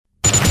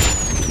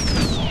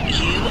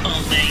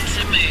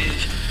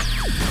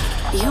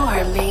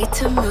made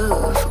to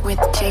move with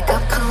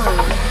Jacob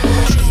Cologne.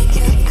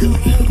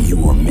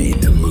 You are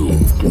made to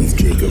move with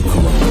Jacob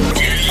Cologne.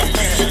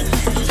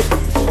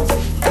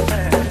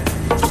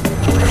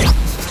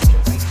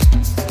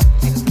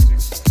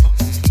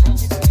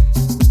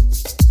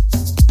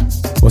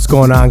 What's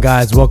going on,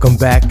 guys? Welcome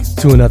back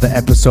to another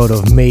episode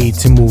of Made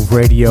to Move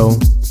Radio.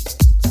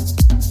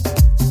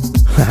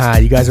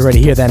 You guys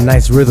already hear that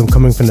nice rhythm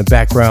coming from the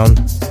background.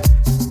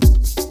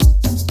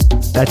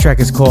 That track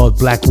is called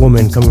Black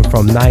Woman, coming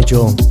from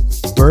Nigel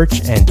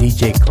Birch and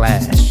DJ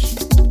Clash.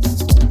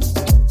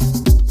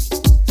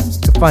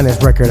 You can find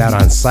this record out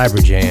on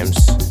Cyber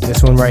Jams.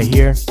 This one right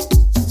here,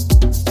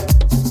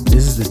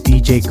 this is the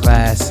DJ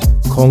Clash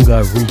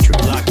Conga Retro.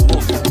 Black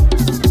woman.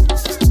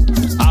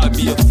 I'd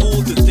be a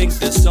fool to think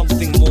there's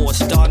something more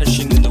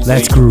astonishing in the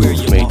Let's way groove, where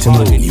you're made to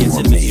move. You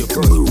are made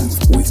to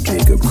move with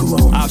Jacob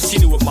Cologne. I've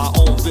seen it with my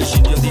own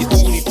vision. You're the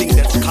only thing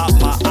that's caught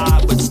my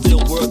eye, but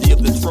still worthy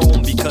of the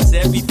throne, because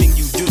everything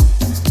you do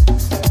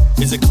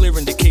is a clear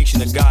indication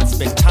that God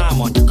spent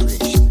time on your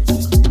creation.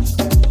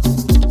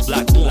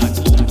 Black woman.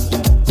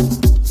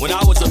 When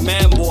I was a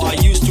man boy, I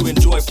used to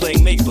enjoy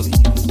playing make-believe.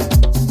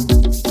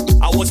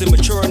 I wasn't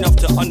mature enough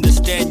to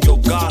understand your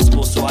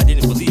gospel, so I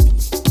didn't believe it.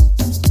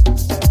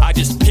 I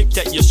just picked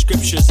at your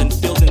scriptures and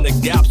filled in the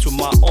gaps with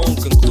my own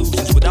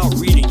conclusions without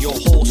reading your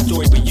whole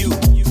story. But you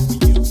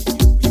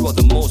are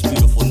the most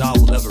beautiful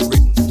novel ever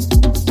written.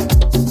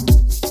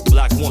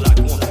 Black woman.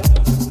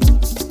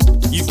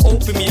 You've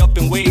opened me up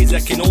in ways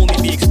that can only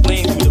be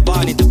explained through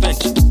divine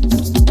intervention.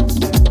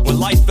 When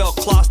life felt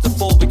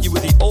claustrophobic, you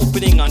were the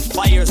opening on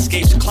fire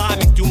escapes,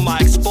 climbing through my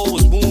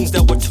exposed wounds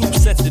that were too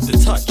sensitive to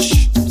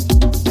touch.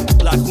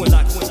 Black woman.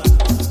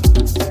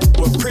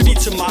 Were privy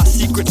to my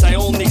secrets, I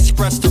only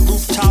expressed the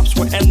rooftops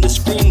where endless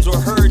screams were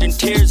heard and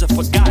tears are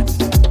forgotten.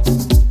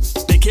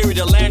 They carried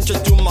a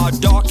lantern through my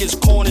darkest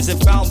corners and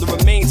found the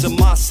remains of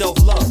my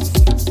self-love.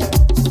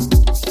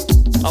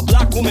 A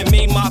black woman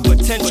made my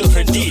potential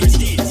her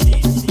deity.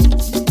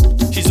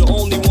 She's the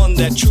only one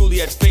that truly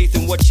had faith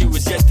in what she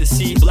was yet to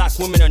see. Black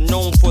women are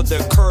known for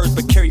their curves,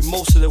 but carry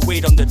most of the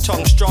weight on their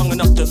tongue, strong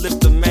enough to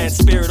lift a man's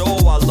spirit.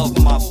 Oh, I love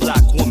my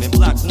black woman,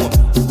 black woman.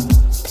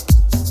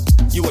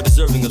 You are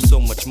deserving of so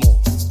much more.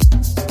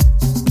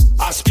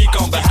 I speak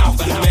on behalf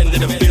of the men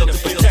that have built to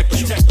protect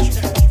you.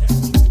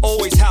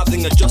 Always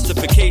having a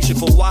justification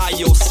for why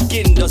your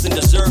skin doesn't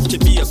deserve to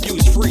be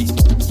abuse-free.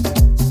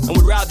 And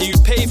would rather you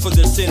pay for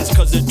their sins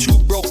because they're too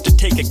broke to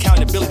take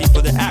accountability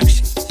for their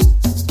actions.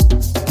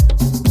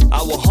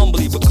 I will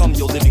humbly become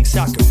your living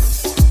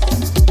sacrifice.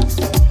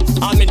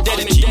 I'm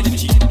indebted to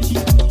you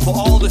for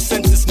all the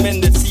senseless men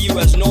that see you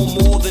as no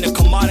more than a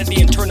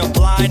commodity and turn a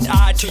blind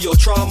eye to your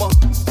trauma,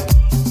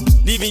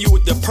 leaving you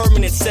with the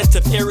permanent sense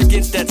of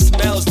arrogance that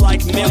smells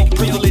like male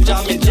privilege.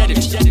 I'm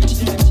indebted to you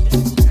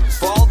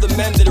for all the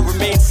men that have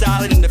remained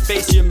silent in the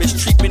face of your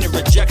mistreatment and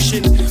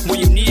rejection when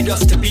you need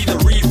us to be the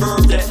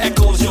reverb that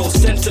echoes your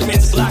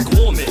sentiments. Black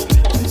woman,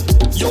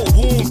 your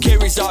womb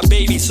carries our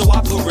baby, so I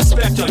put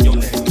respect on your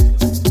name.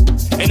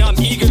 And I'm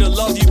eager to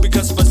love you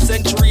because for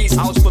centuries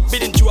I was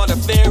forbidden to out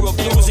of fear of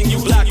losing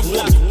you. Black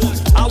woman,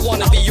 I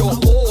wanna be your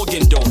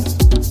organ donor.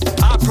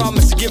 I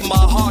promise to give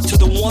my heart to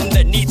the one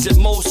that needs it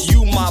most.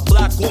 You, my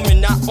black woman,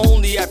 not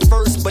only at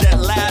first but at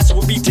last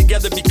we'll be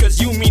together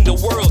because you mean the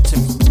world to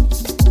me.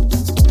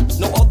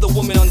 No other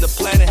woman on the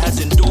planet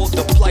has endured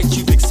the plight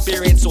you've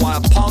experienced, so I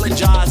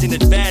apologize in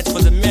advance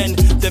for the men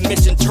that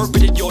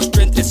misinterpreted your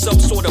strength as some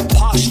sort of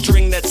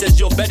posturing that says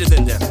you're better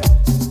than them.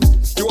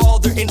 Through all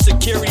their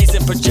insecurities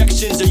and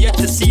projections, they're yet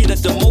to see that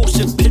the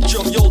motion picture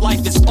of your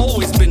life has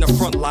always been a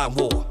frontline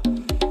war.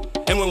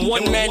 And when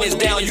one man is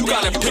down, you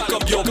gotta pick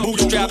up your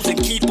bootstraps and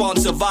keep on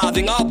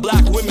surviving. Our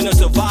black women are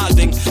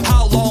surviving.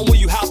 How long will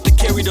you have to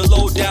carry the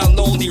load down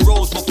lonely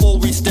roads before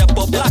we step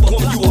up? Black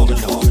woman, you ought to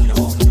know.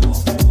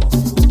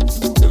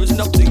 There is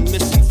nothing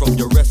missing from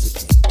your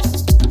recipe.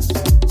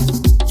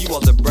 You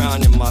are the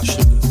brown in my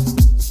sugar,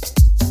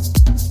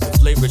 the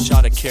flavored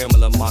shot of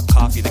caramel in my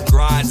coffee, the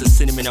grinds of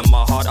cinnamon in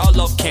my heart. Our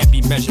love can't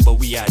be measured, but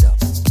we add up.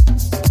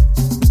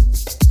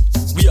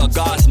 We are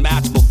God's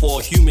match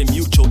before human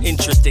mutual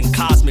interest and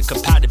cosmic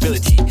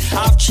compatibility.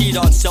 I've cheated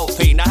on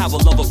self-hate and I have a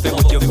love affair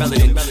with your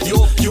melanin.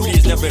 Your beauty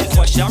is never in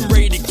question. I'm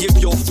ready to give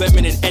your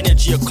feminine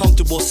energy a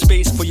comfortable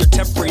space for your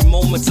temporary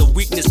moments of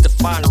weakness to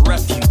find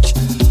refuge.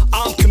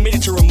 I'm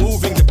committed to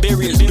removing the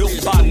barriers built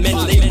by men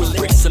laid with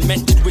bricks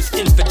cemented with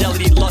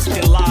infidelity, lust,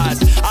 and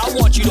lies. I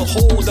want you to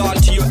hold on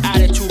to your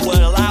attitude,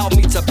 but allow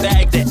me to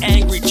bag the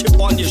angry chip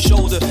on your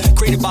shoulder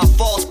created by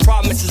false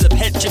promises of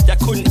headship that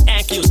couldn't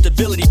anchor your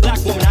stability. Black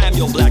woman, I am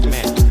your black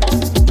man.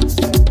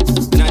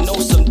 And I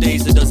know some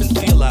days it doesn't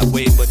feel that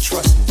way, but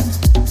trust me,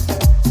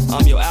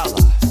 I'm your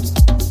ally.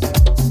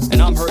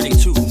 And I'm hurting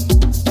too.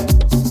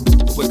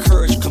 But with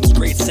courage comes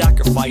great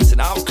sacrifice,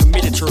 and I'm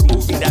committed to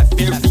removing that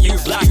fear for you,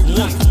 black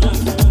woman.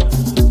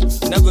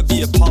 Never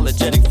be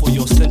apologetic for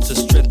your sense of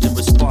strength and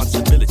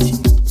responsibility.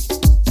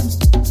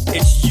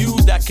 It's you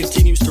that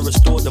continues to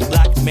restore the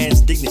black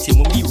man's dignity.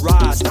 When we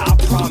rise, I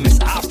promise,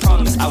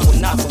 I will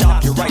not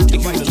stop your right to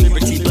human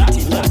liberty. Black,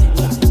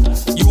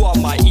 you are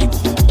my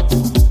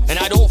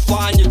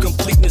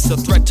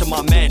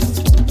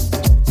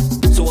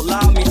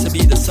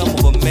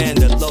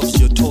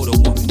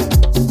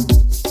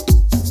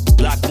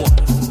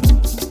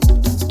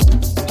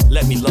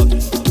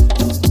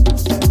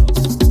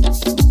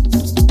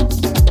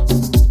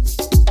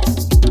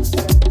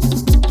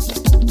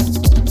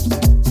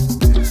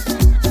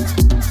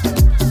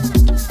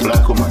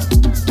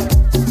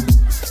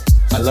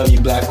love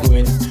you, Black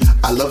woman.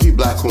 I love you,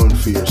 Black woman,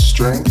 for your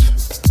strength,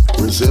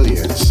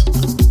 resilience,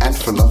 and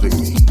for loving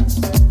me.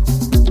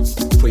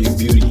 For your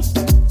beauty.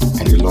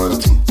 And your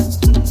loyalty.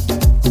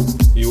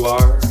 You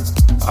are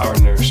our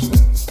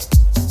nourishment.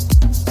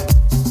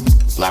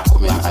 Black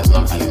woman, I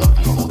love you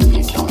for holding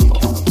me accountable,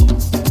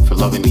 for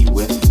loving me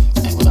with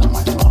and without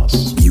my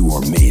flaws. You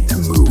are made to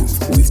move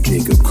with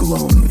Jacob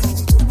Cologne.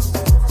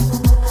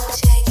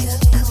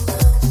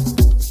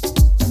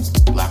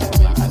 Black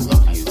woman, I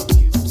love you.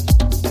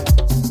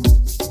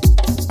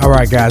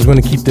 Alright guys, we're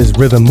gonna keep this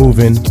rhythm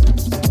moving.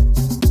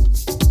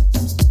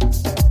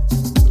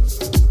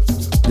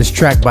 This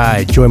track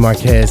by Joy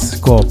Marquez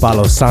called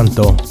Palo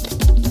Santo.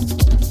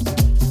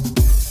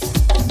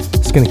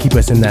 It's gonna keep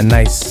us in that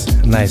nice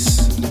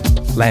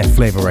Latin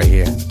flavor right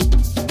here.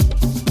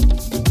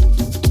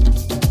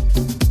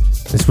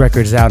 This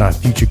record is out on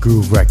Future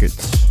Groove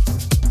Records.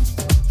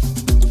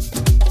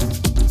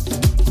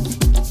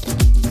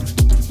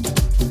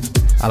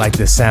 I like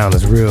this sound,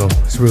 it's real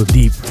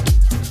deep.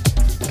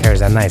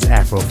 Carries that nice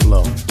Afro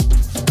flow.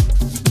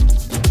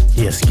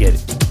 Yes, get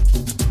it.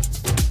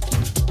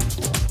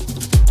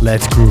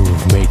 Let's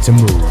groove, made to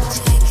move.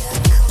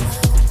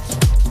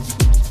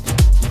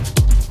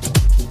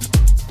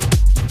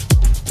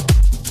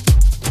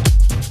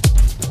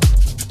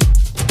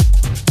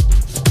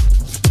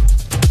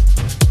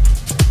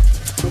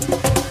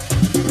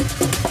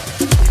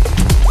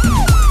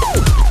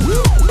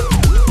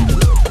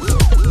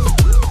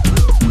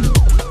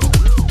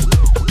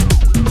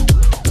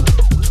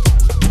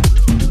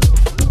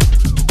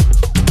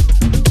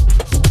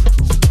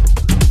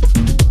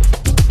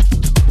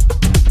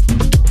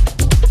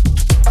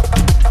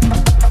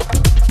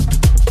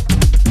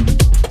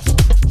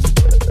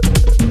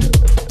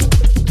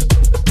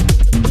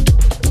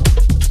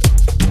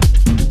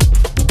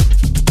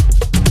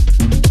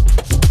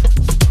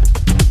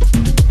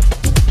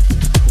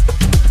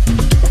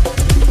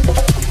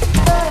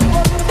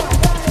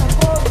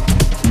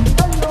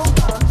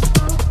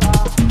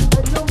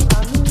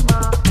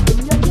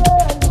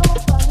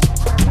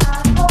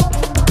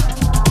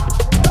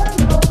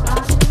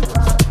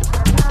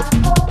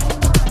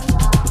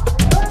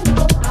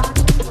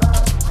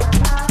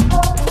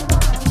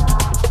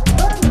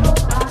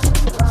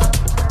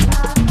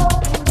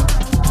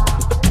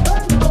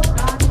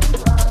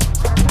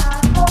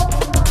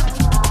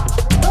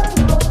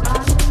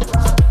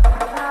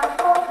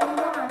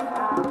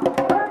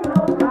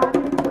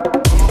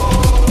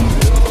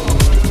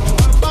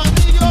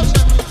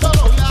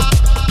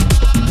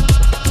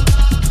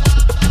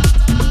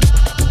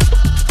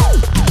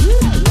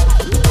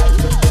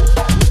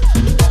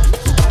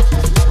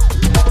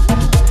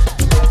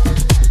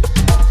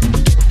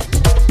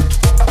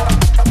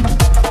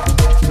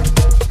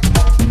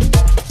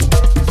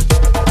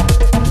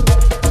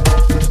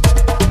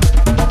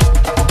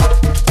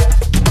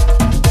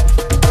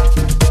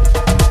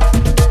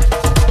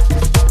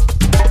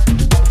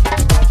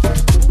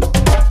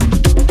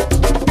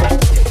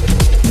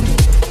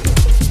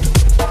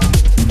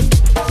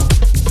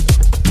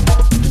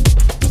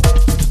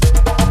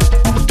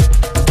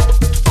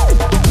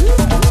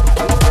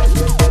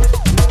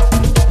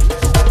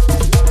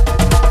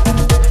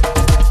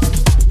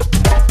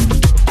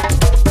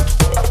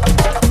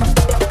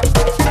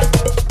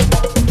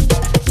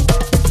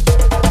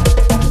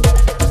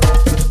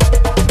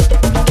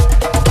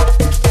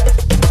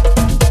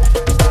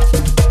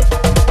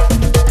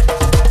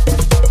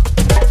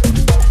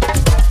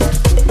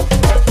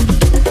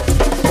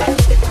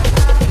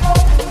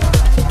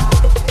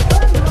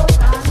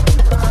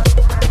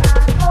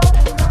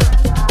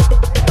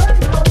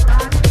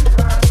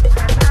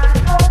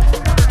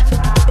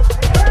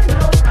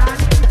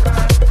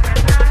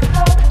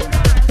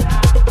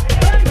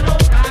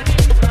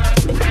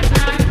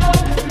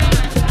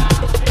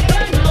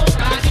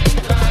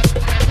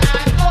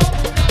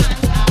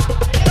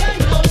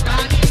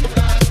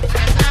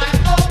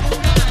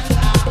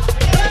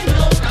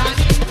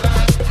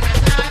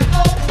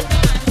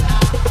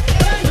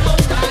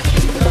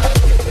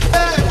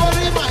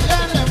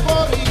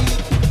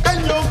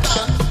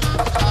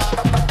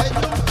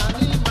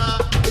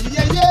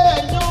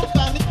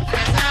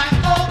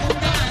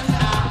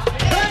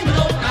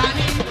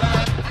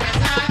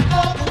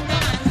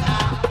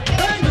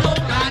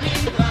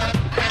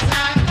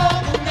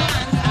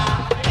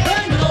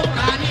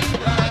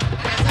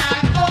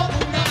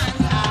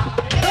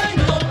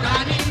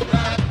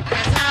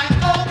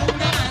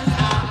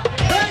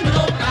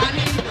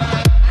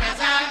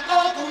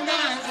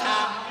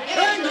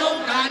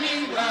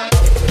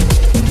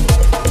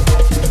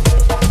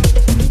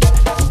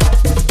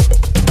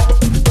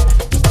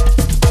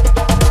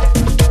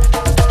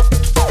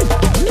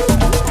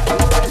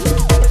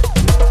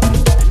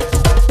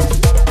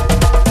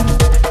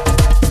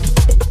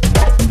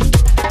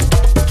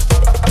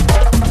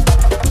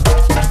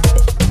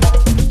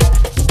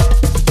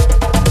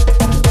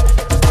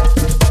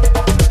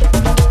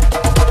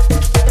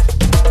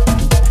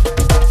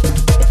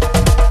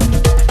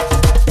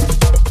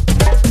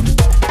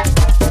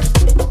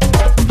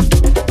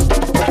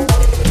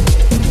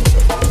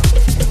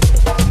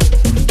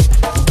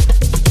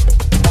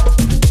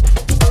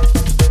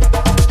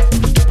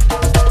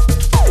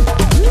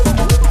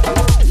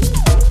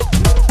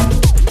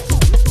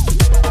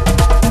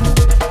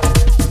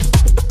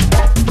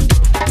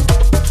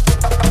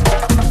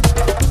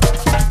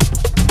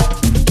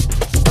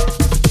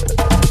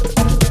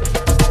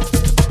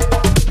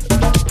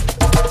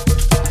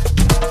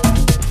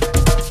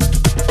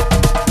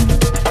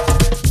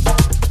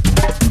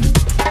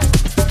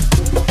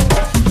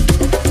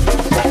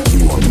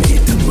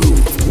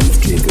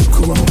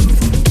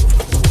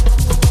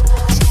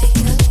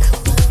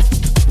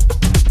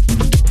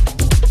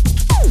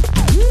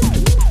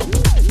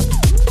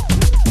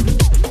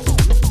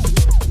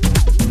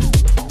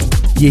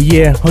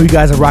 Yeah. Hope you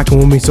guys are rocking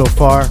with me so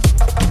far.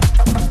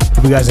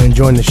 Hope you guys are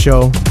enjoying the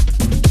show.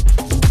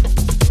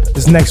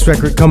 This next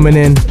record coming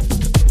in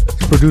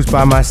is produced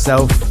by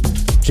myself,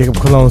 Jacob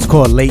Cologne. It's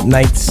called Late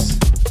Nights.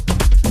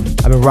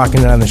 I've been rocking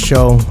it on the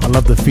show. I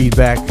love the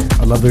feedback.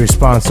 I love the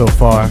response so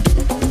far.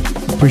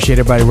 Appreciate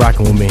everybody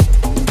rocking with me.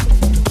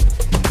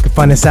 You can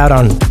find this out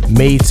on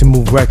Made to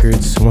Move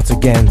Records. Once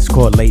again, it's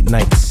called Late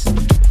Nights.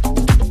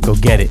 Go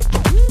get it.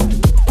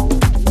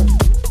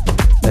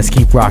 Let's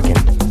keep rocking.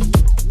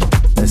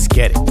 Let's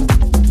get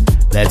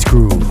it. Let's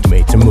groove.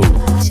 Made to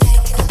Move.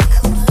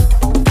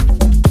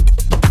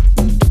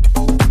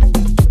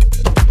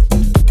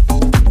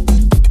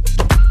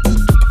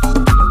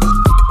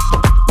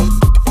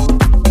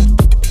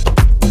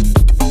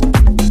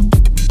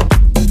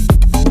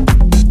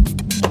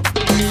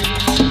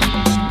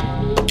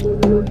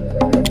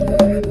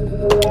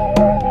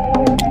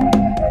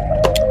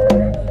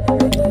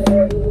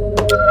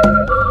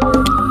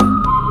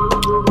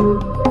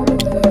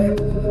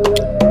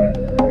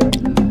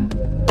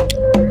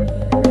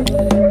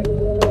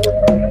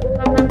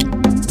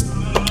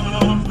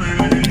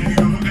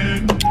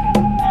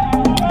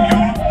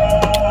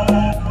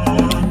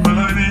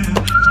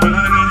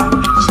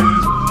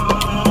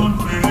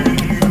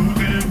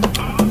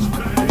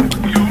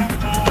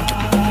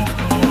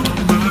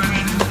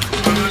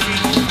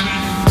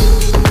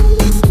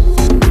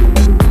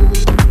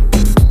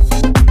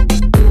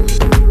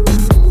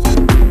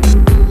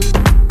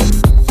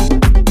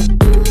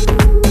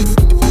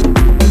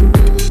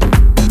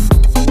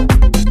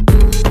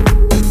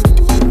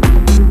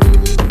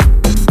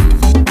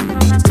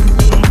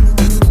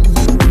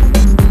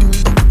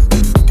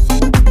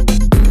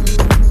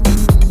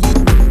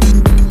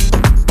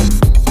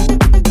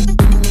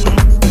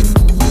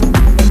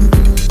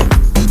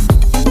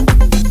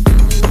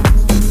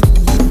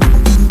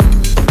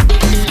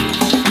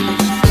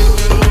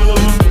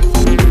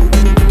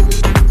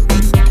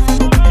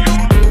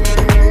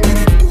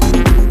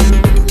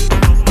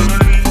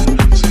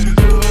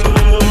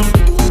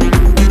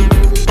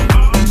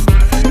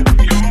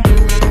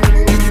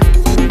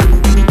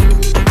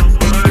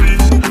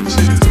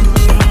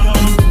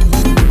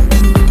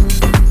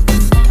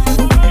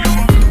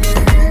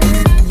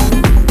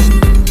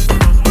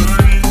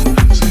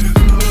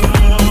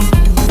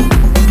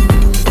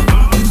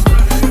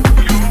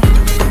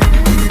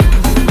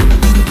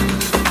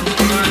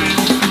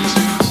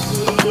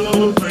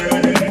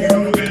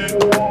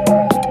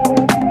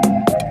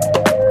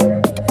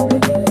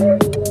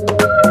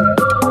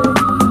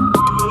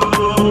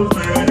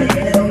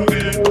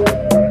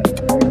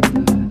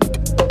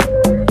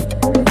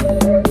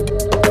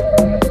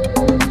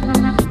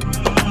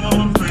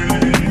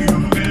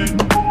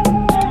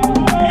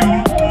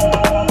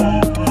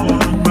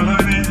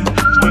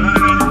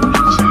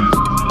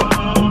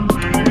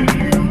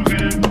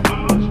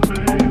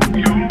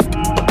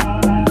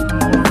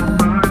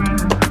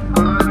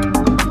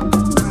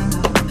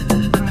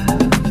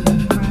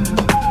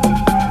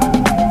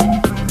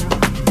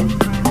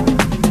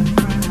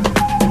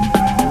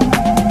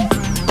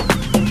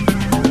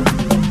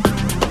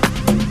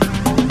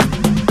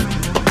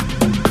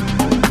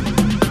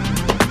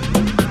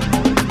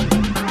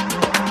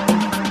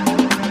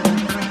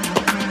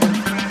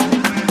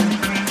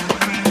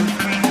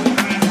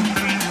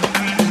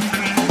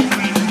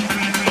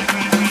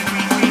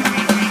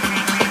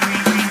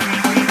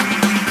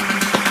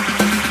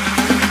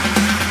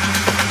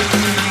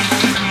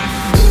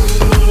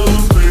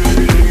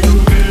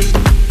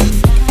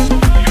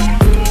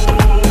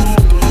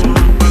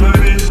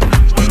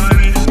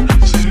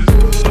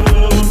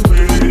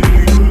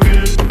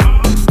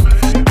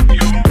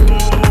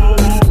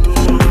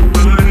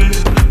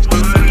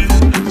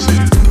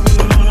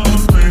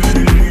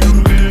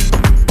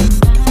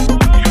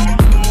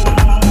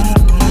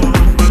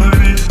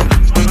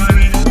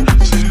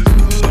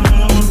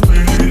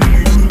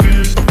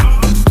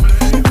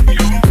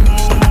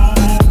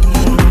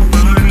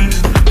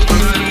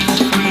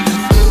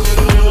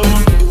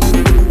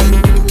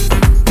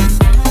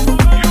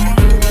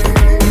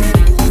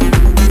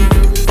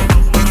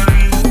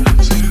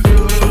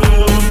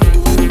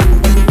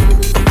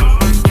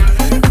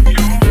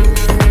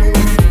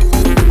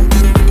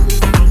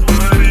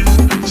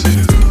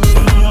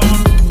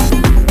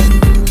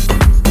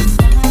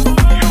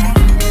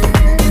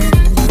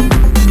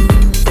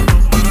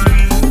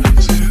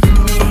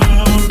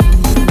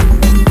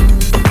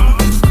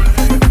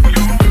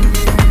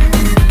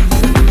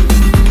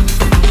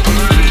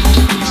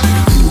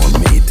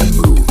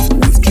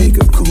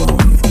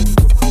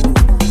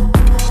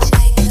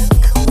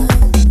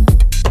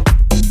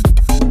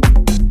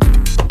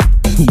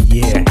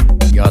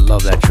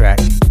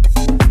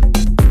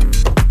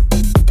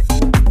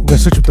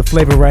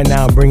 Flavor right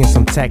now, I'm bringing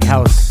some tech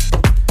house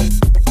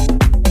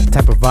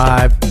type of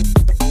vibe.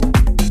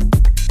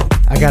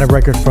 I got a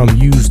record from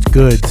Used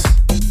Goods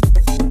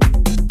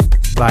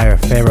by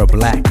Pharaoh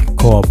Black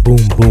called Boom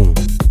Boom.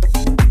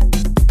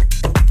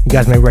 You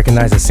guys may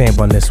recognize the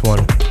sample on this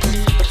one.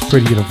 It's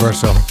pretty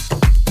universal.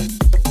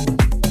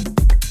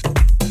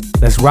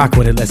 Let's rock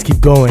with it. Let's keep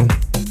going.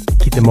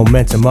 Keep the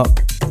momentum up.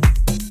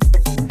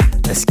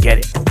 Let's get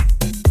it.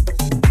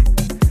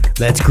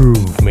 Let's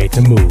groove, made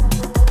to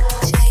move.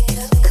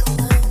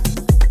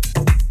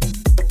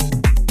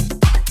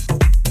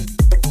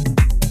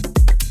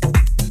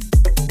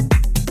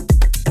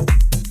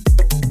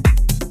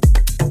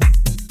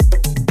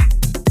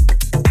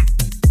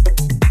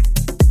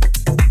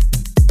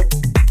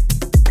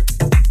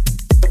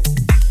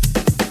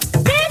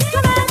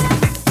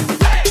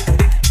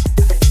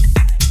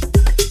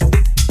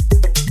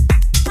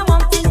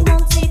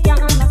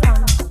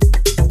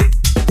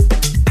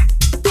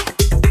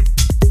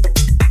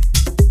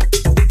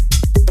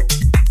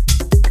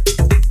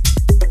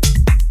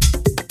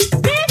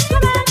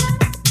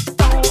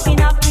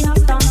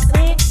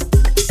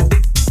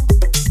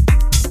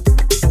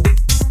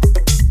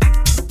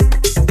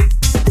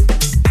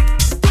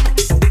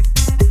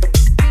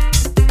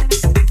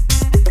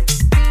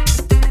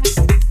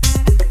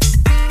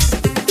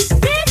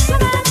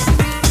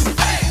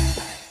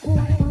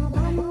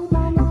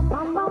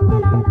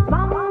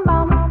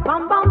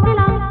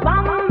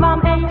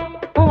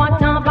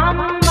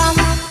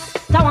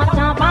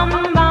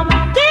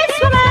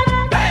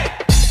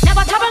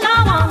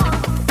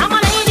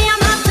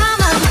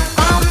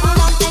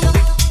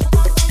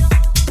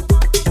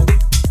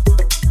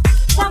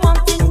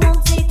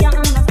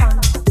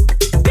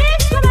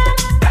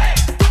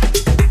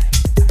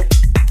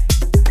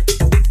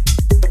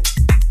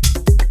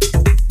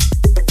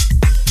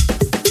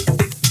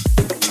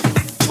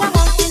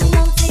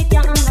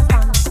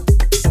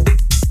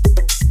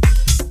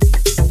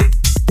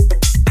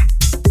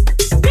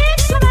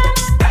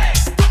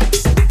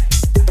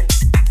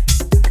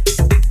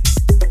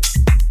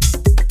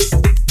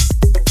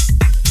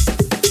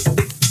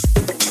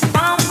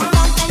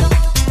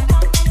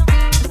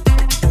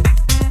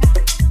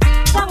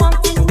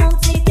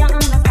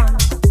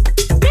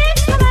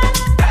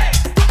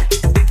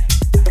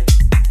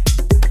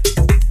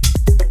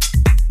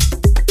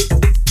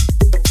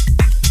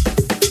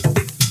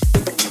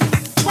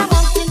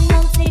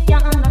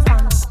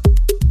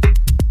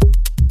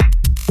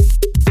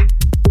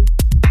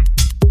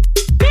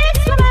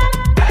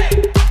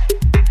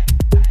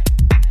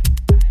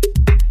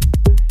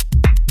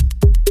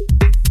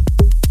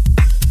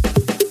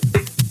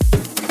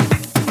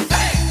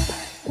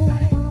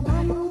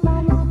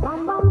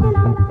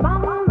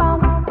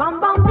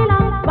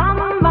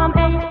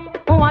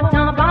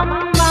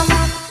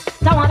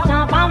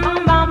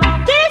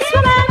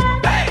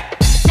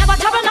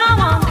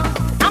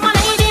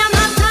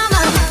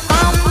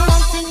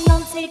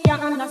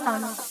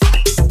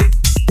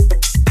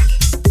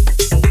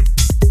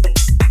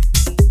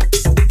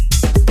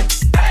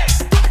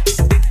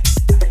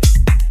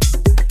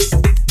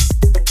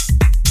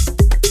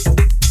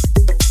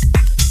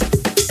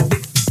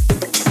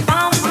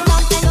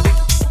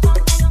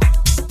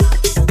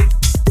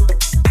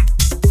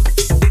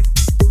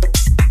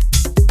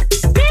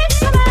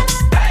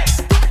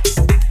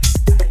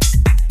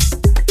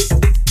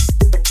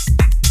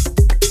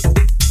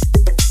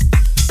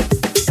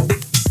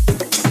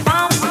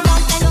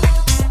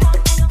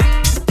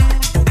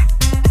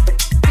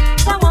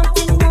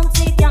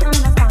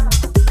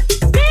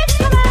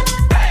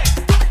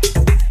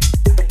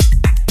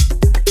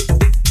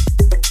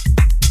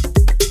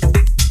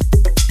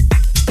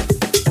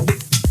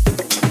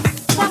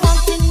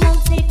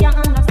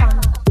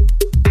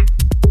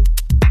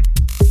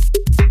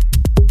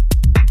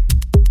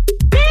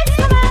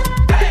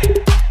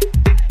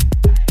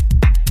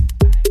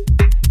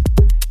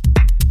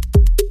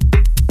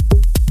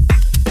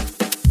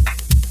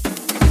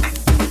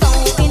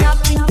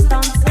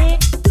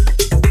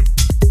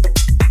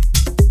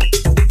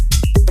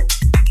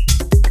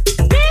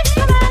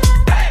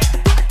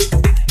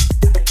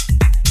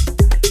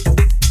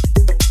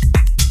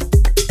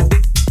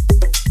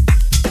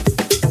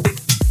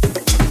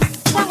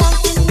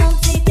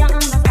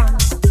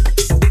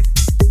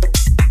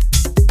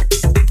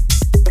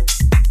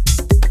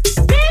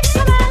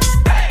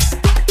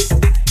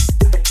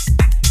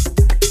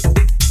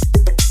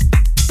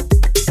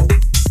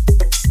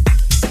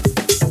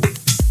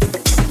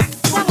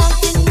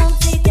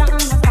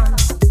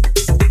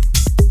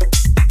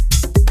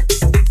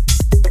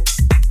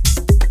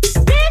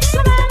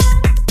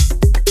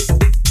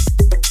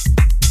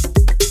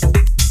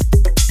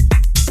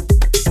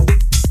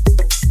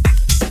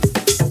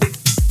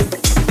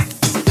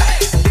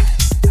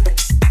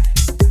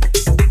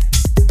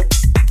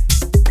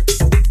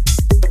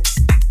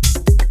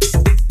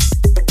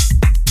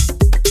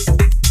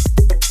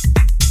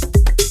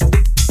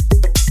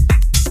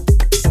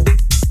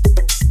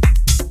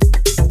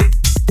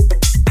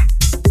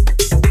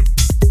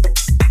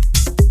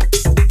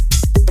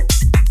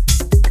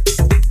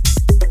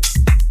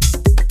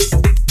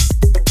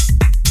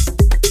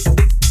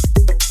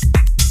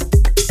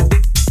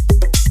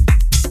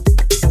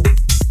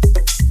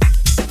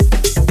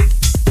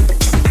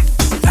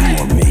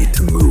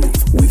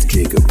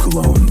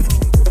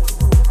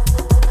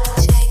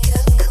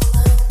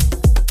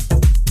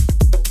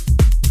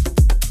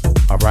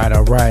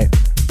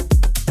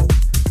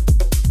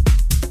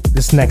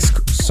 This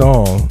next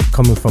song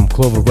coming from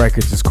Clover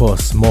Records is called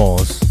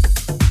Smalls.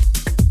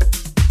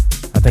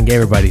 I think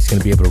everybody's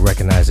gonna be able to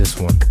recognize this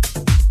one.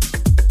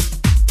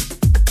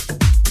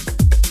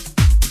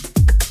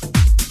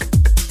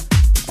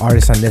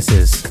 Artist on this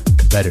is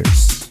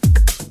Betters.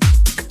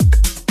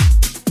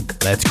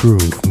 Let's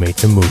groove, made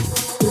to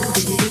move.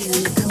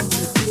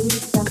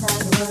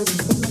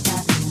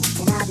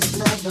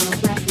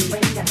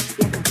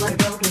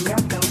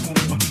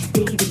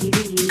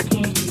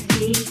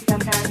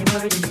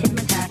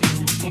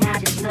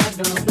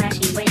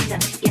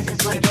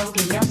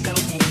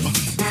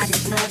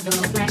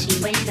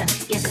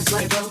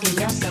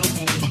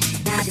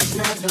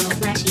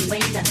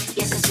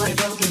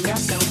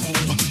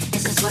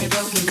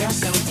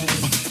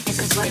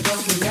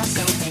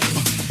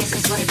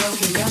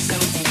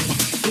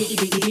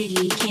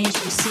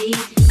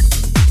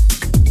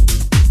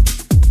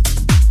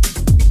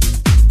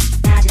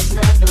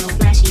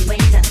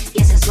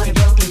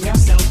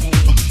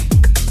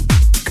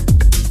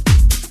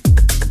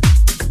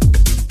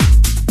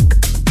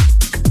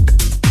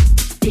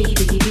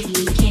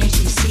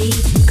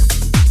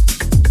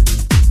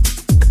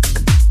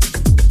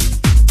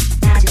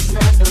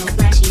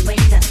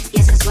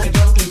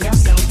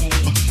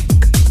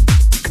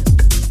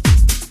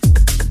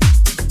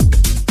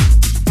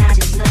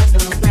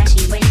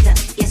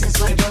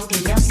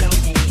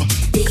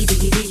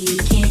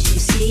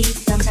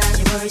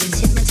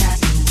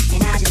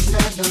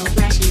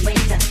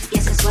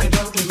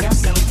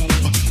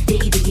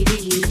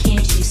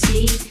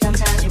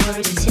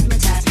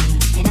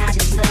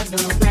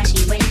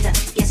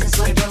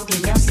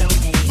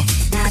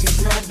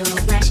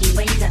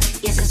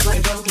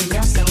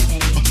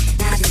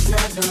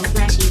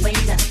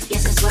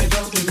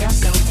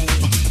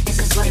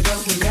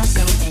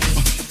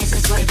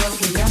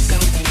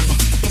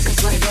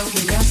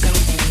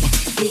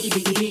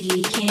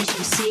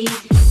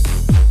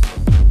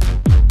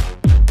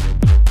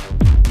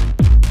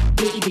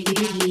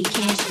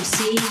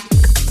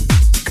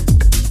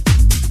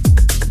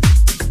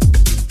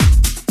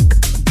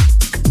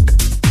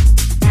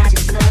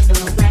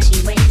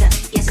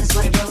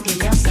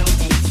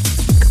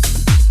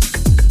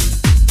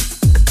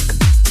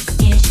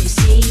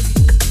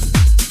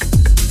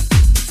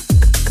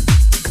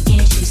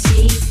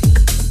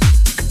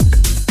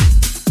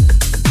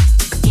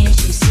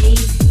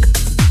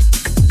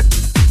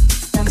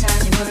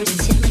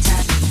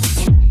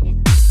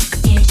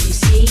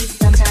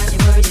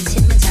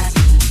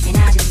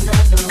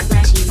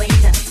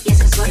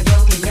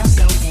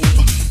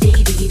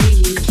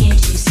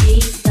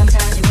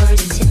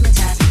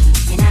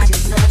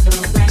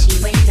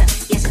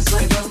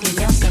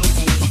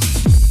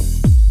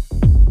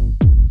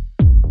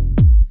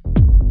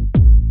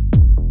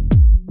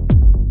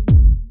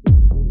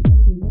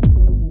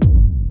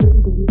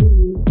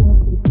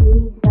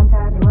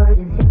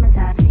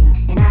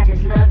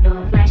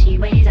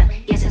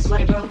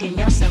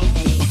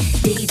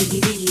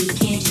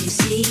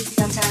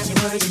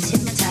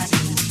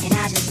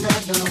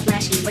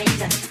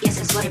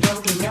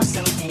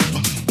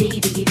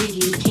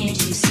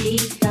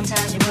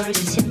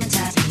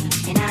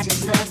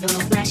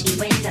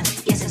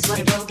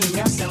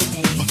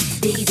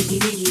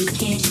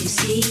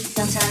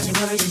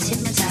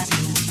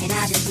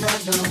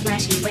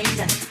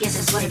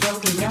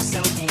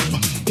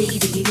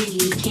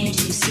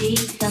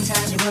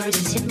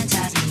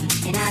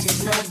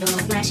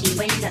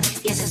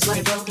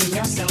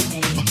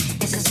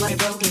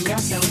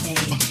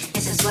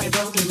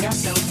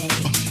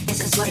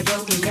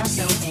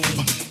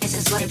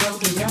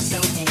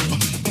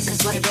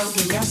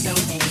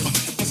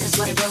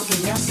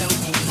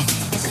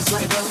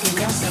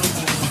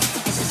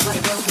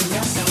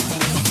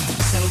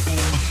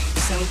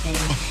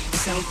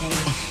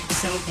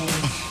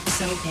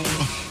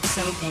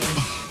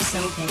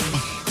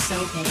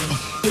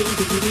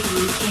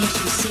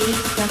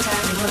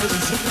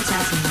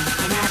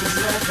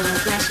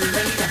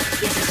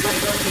 This is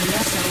what broken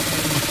your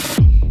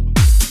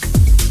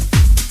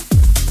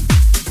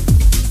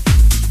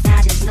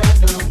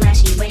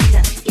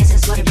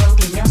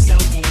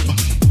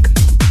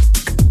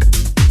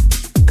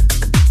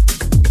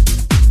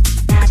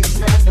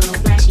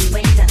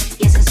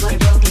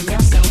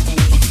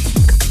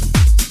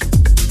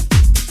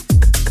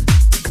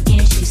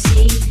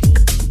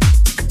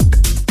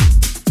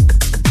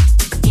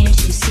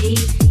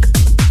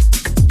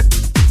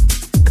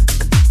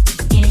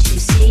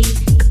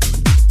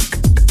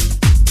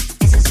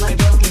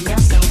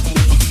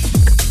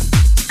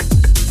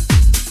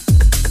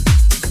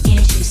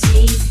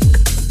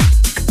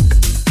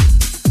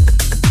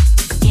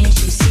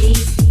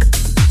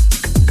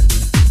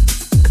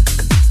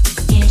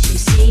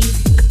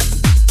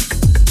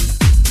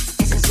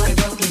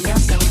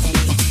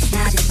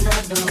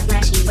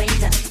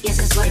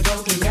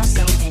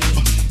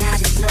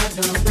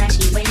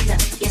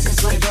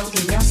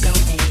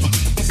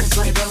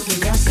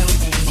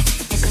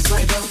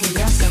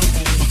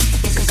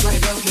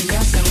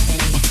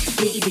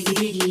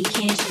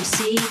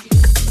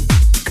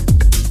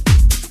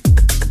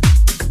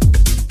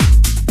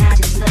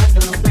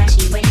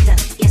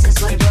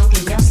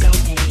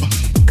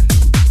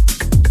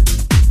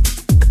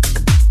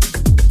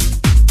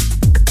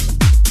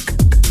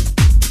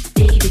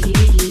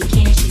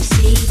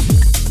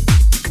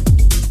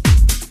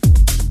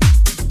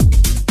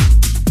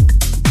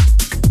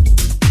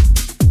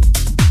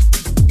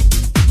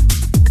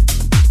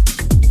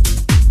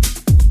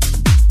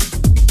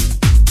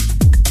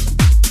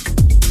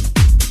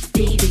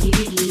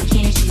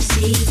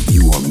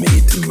are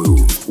made to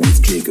move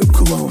with Jacob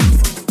Cologne.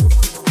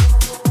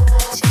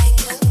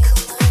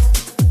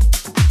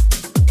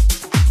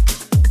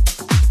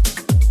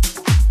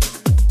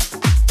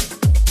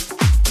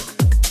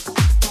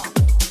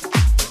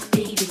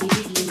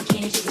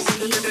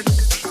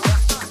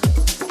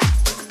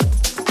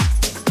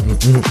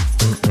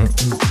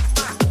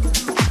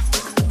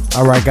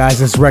 All right, guys,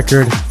 this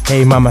record,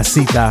 Hey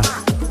Mamacita,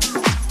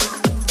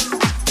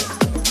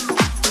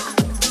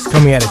 it's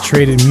coming out of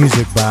Traded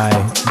Music by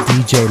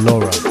DJ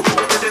Laura.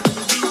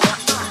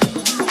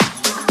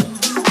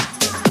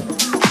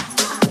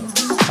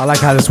 I like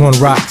how this one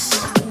rocks.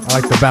 I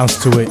like the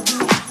bounce to it.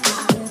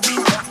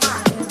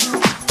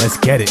 Let's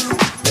get it.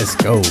 Let's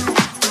go.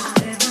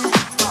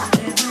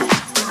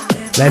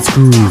 Let's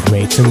groove,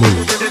 made to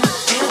move.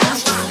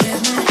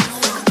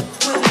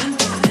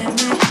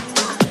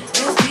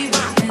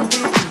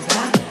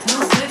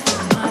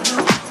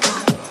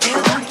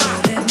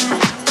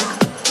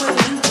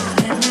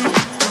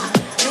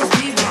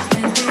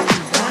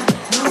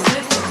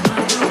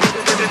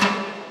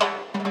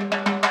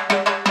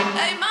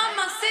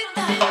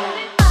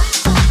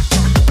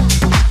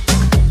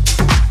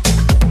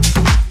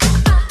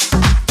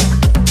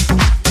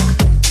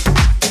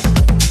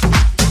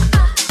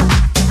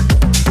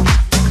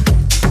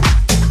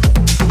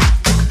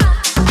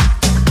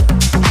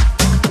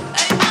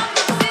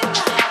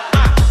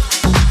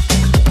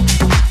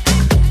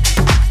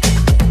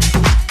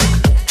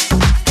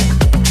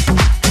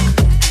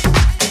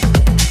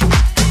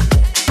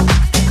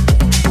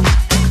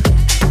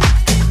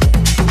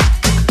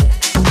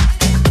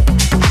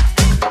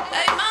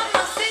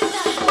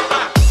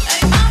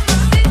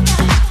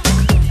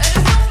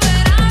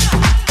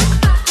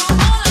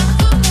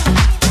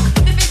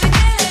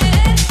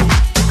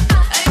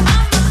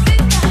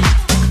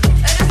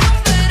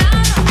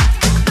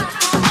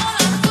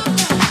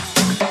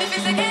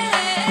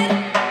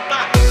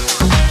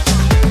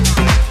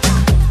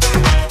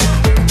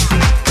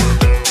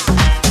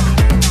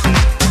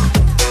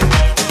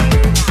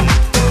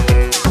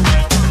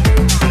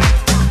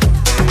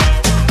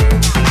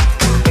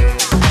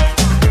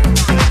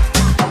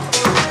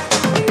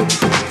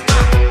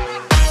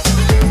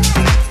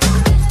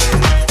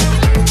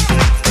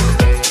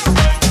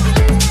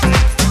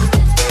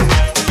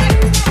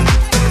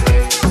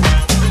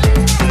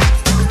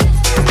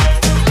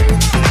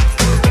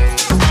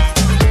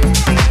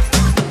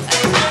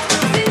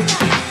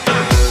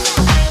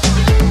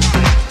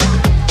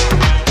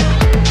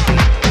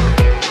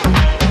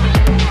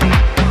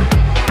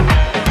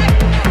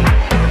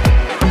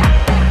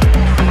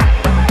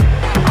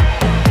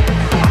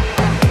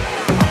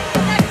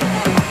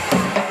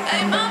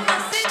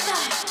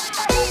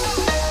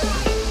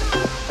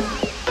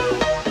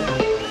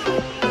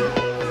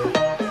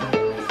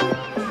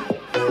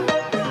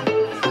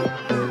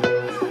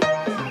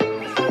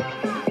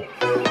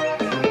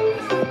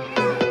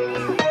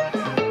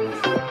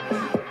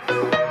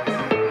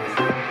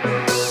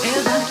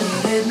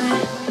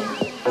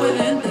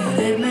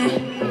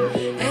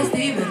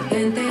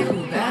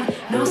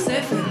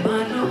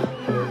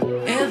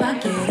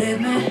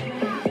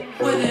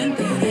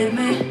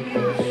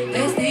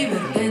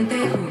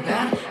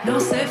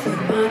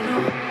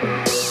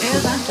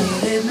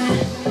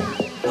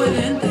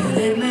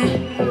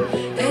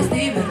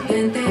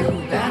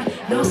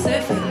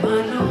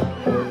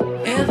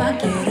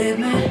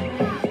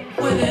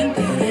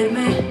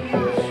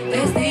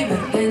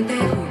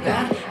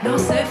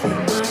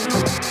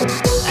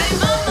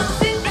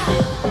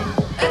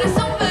 Eres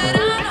un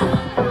verano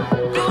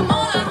como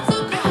la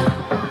azúcar.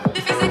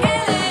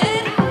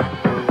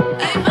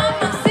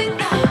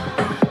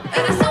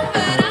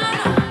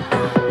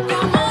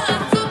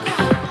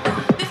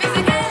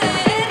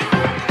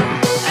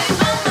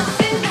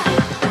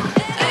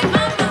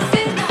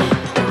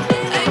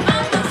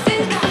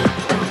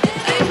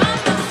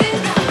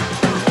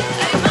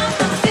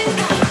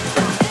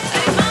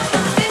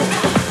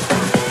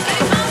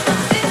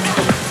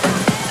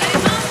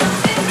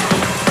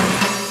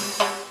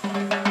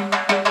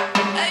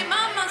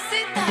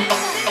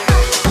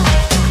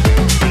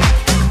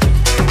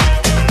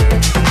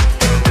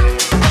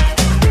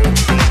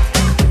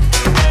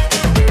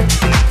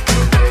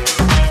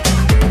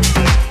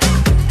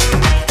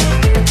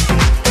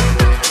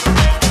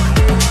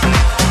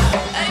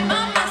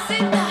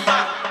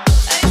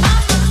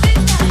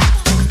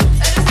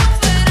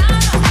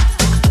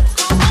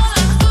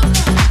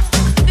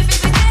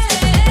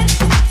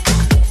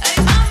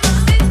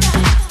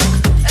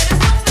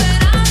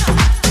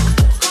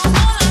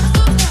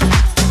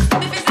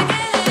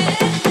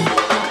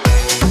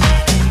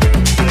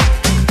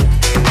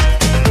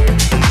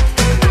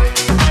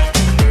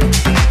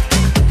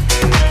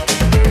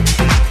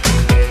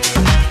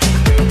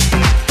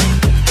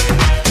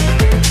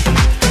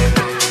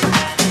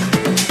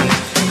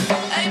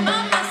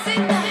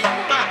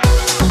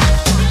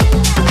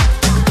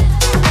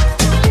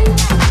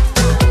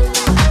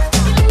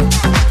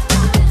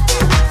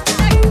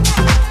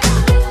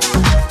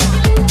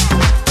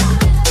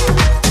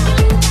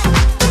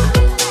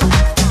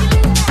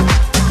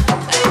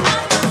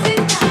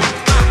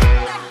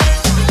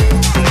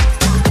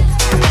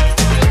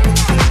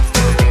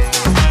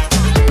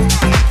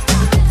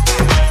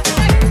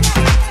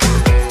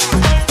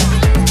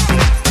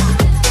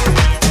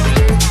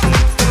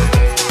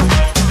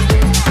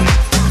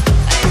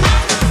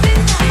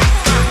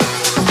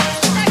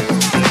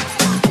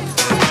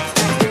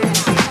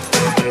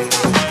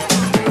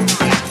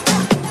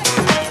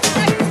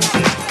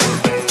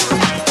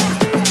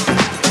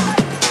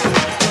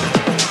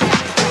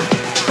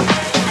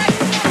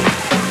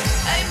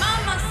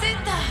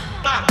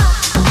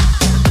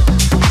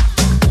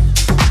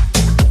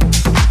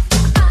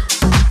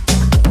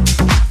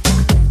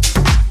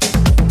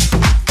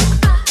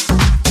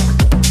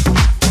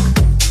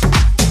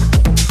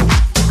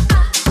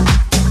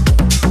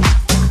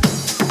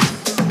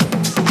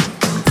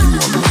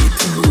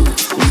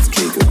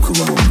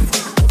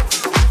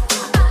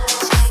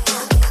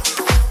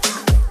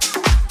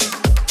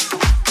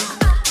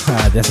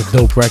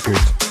 dope record.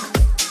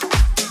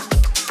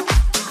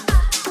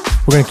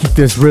 We're gonna keep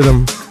this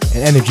rhythm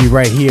and energy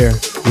right here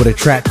with a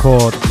track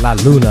called La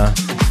Luna,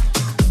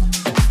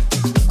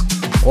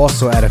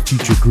 also at a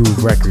Future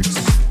Groove Records.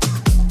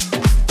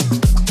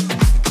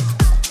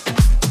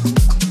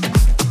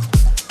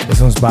 This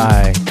one's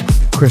by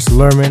Chris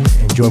Lerman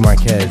and Joy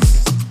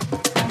Marquez.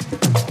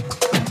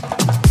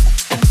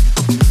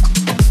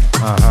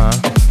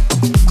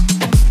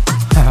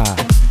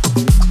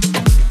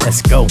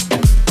 Let's go.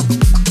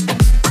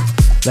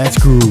 Let's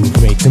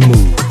groove, make the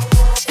move.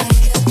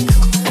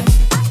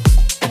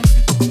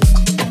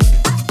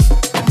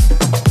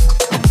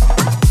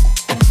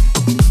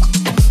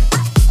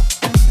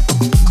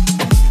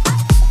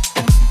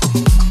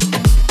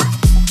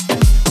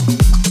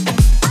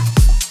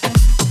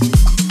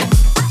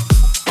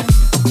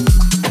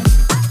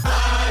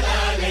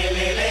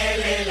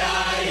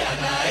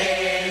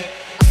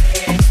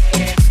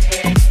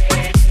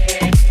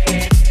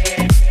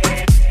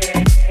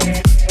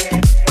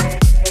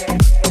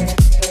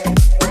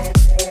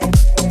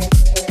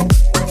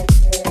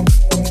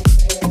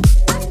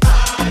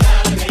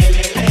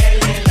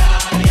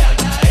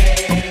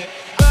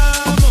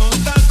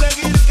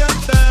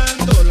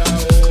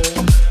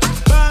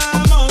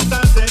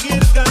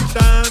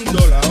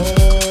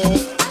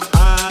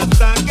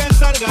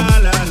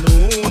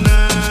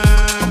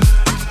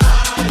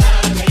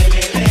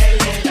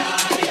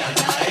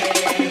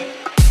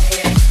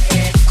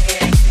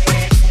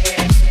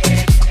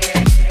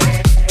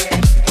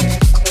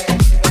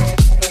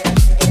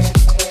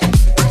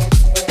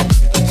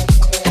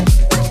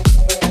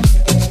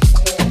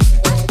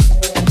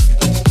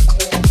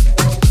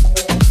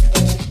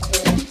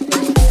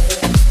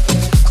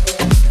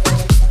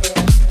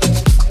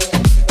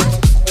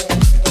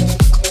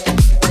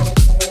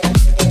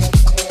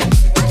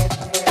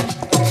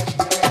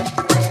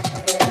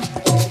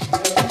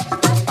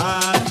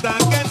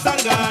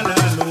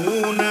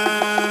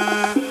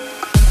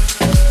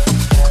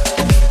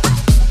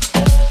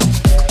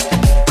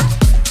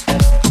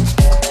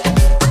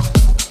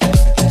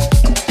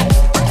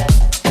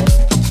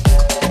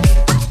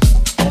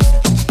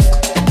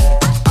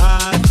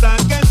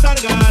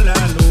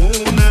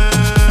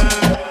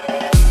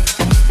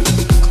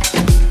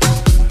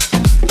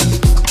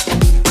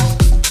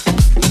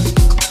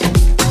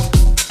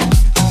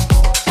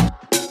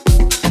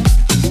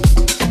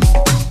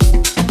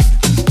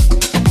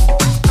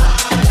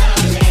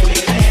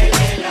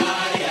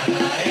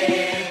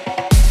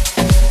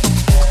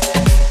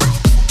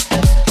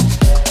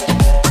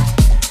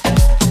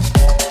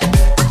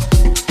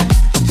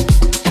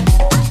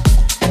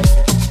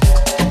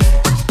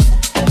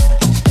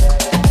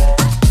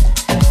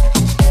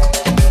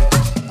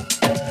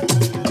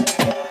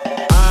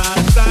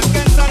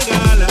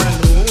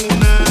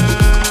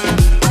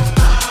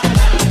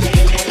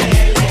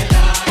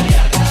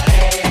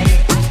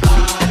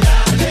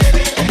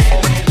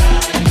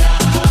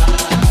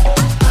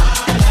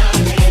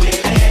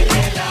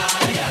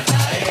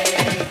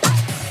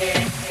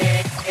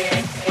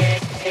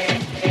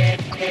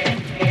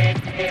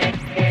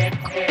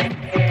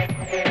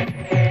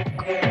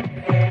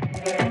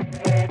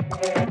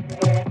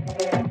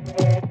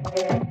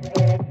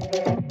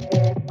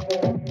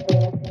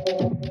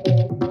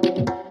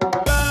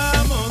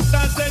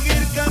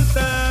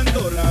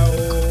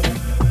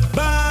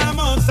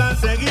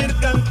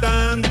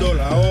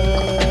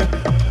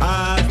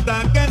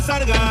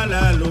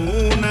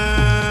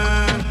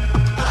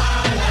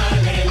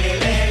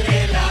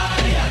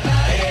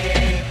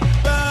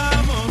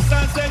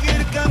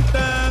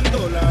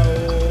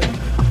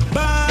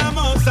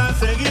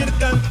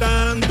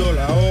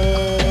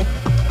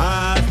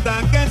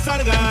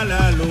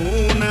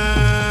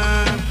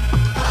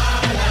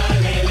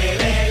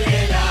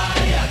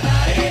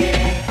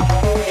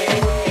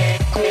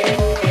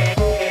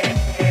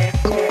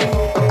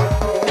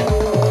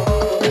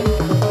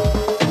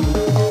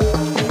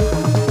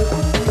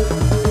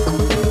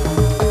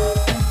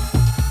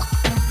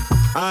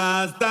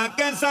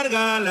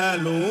 salga la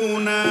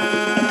luna.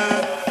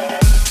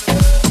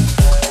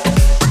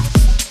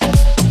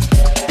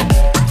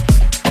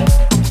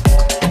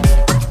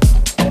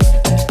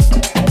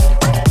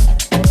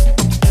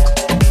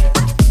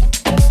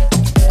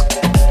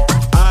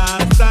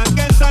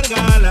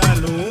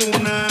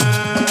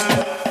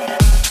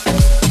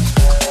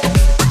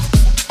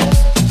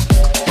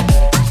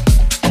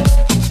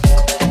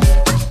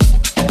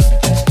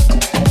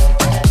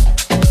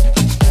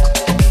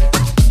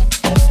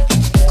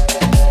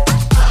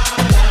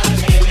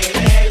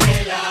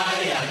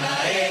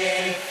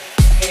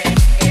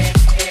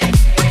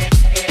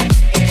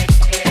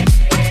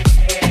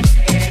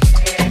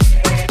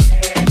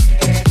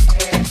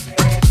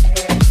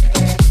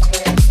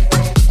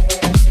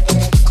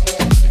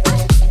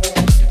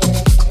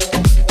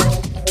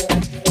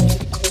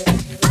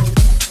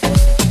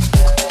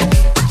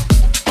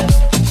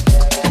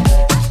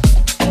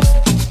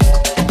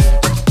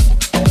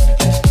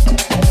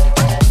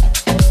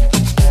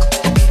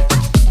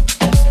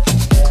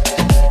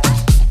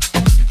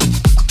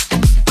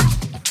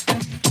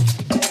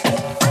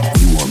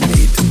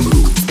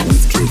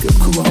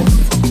 Cologne.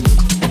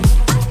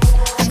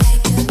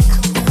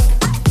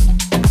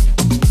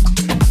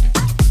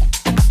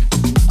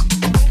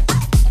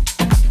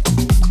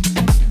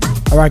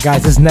 Alright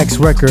guys, this next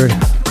record,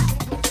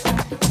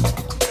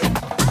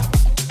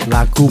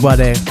 La Cuba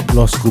de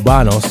los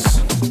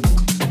Cubanos,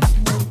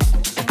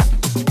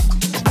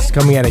 it's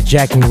coming out of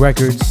Jacking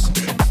Records.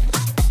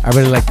 I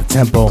really like the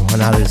tempo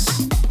and how this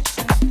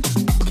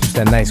keeps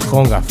that nice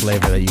conga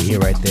flavor that you hear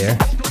right there.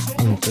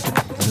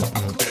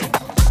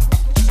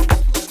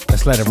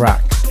 Let's let it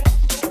rock.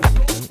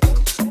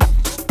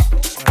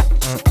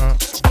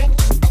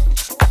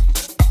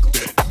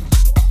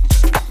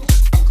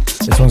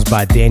 This one's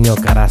by Daniel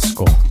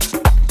Carrasco.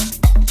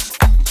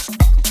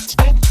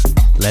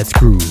 Let's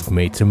groove,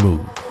 made to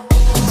move.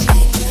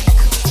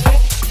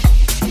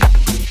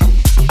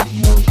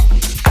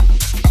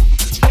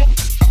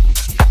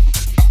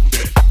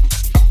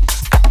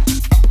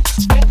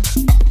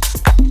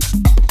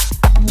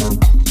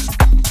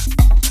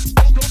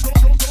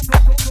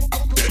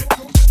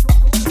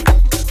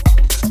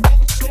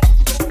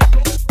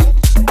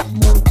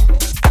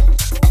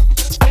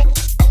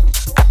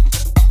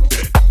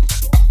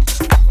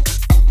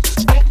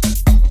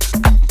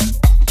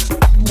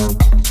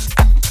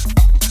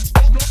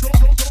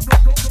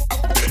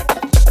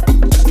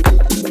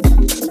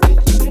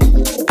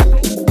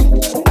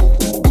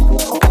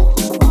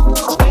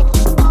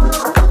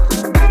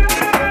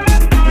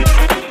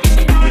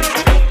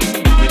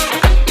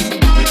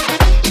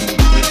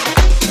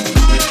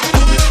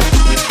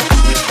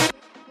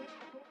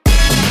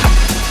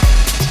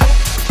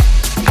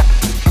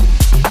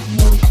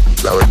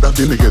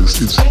 Tiene que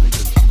decirse,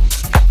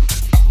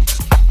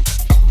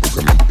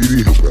 porque mentir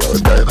dijo que la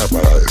verdad era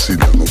para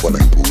decirla, no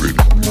para encubrir.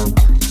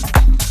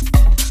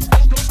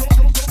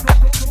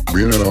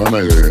 Vine a La Habana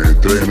el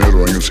 3 de enero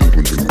del año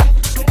 59.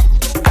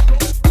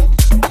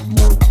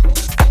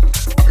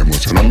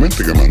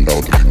 Emocionalmente que me han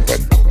dado 3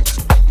 infartos.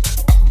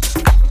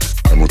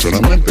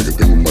 Emocionalmente que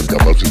tengo un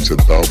marcapaso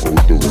insertado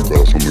producto que el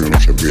corazón mío no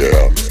servía,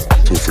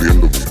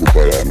 sufriendo por culpa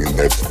de la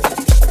mierda.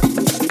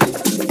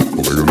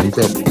 Porque yo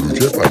nunca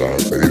luché para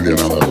pedirle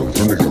nada a la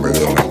persona que me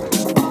diera nada.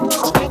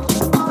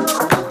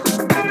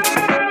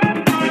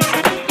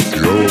 Si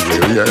yo lo que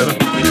quería era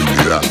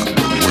dignidad,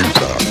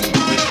 vergüenza,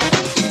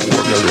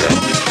 Cuba que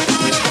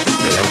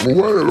la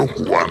Cuba de los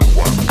cubanos.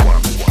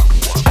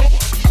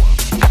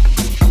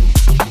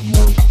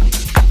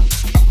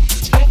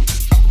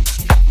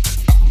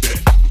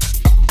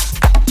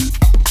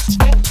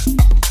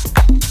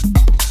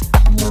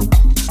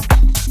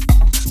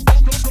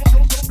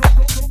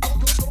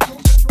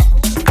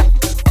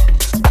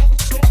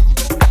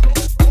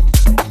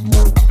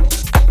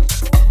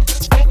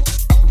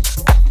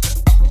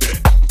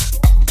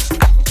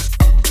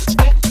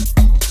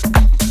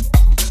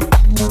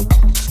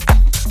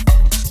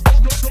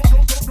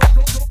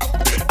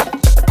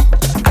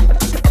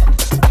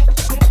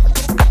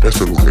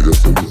 Eso es lo que yo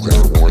estoy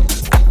buscando con esto.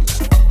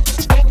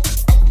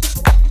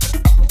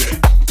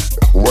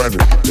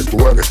 De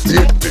Cuba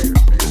despierte,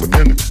 ¿me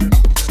entiendes?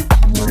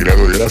 Y le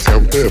doy gracias a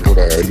ustedes por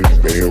haber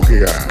venido aquí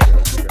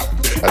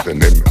a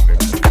atenderme.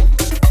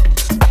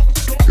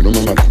 Si no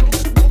me matan,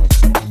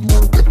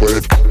 después de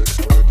esto,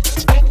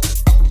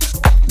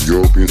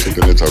 yo pienso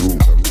tener salud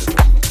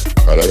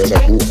para ver a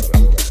Cuba.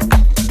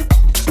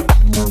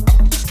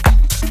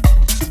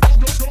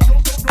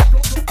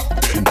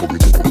 Un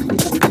poquito.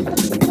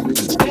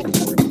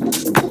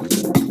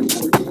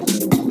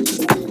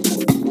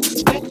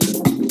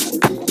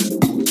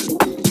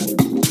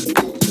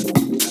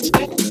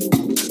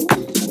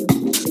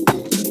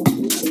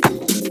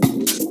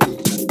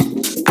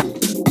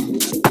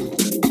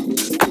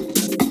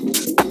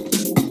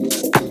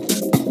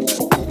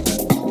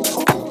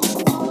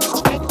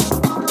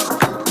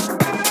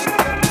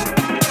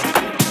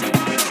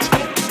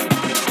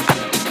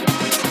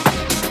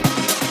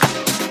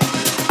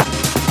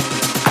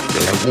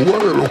 Cuba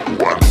de los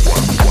cubanos.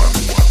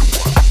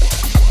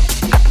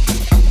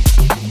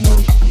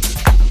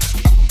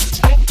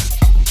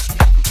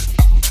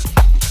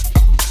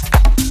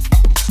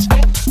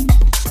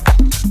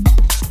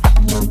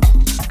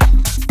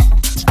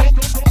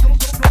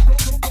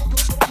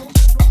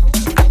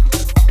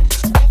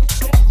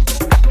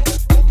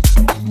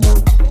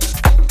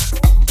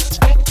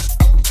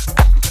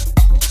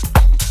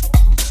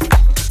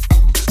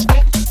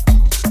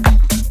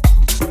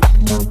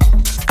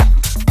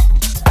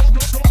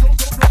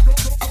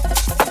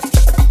 Alright,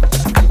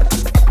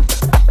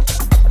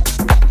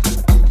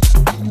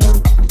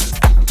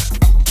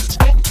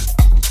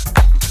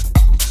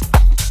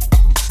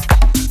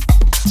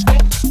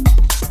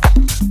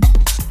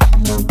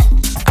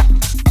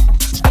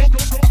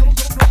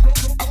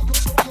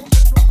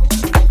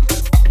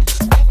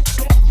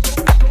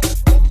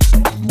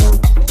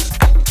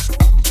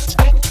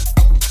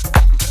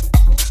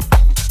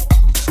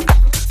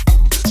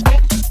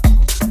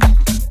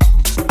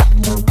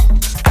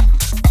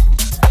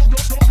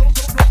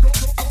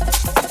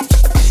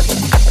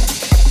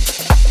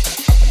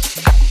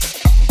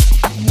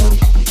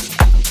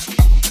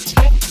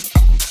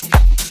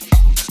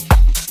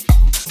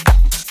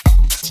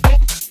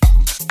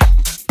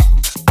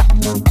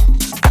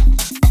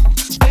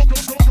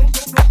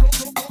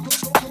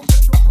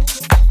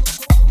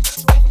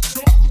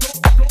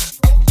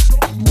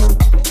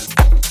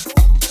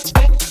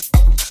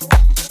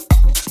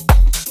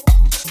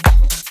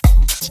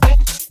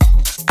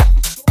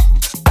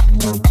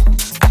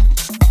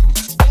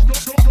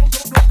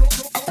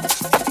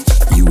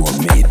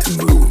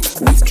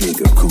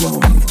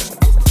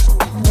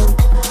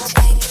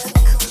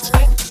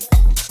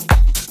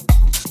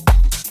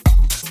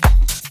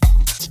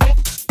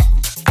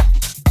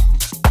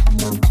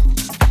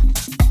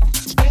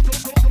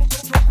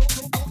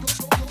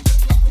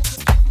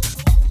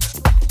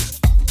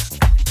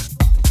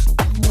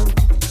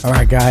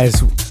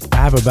 guys, I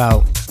have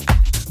about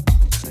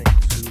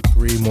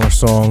 3 more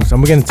songs.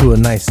 I'm gonna get into a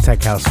nice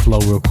tech house flow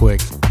real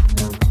quick.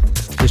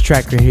 This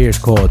track right here is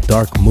called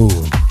Dark Moon.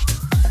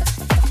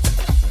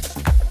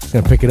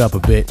 Gonna pick it up a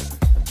bit.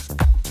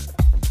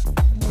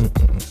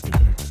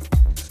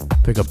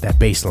 Pick up that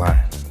bass line.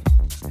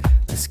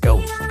 Let's go.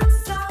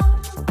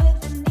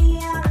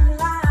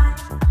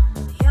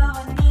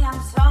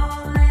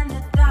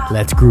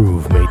 Let's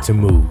groove, made to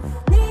move.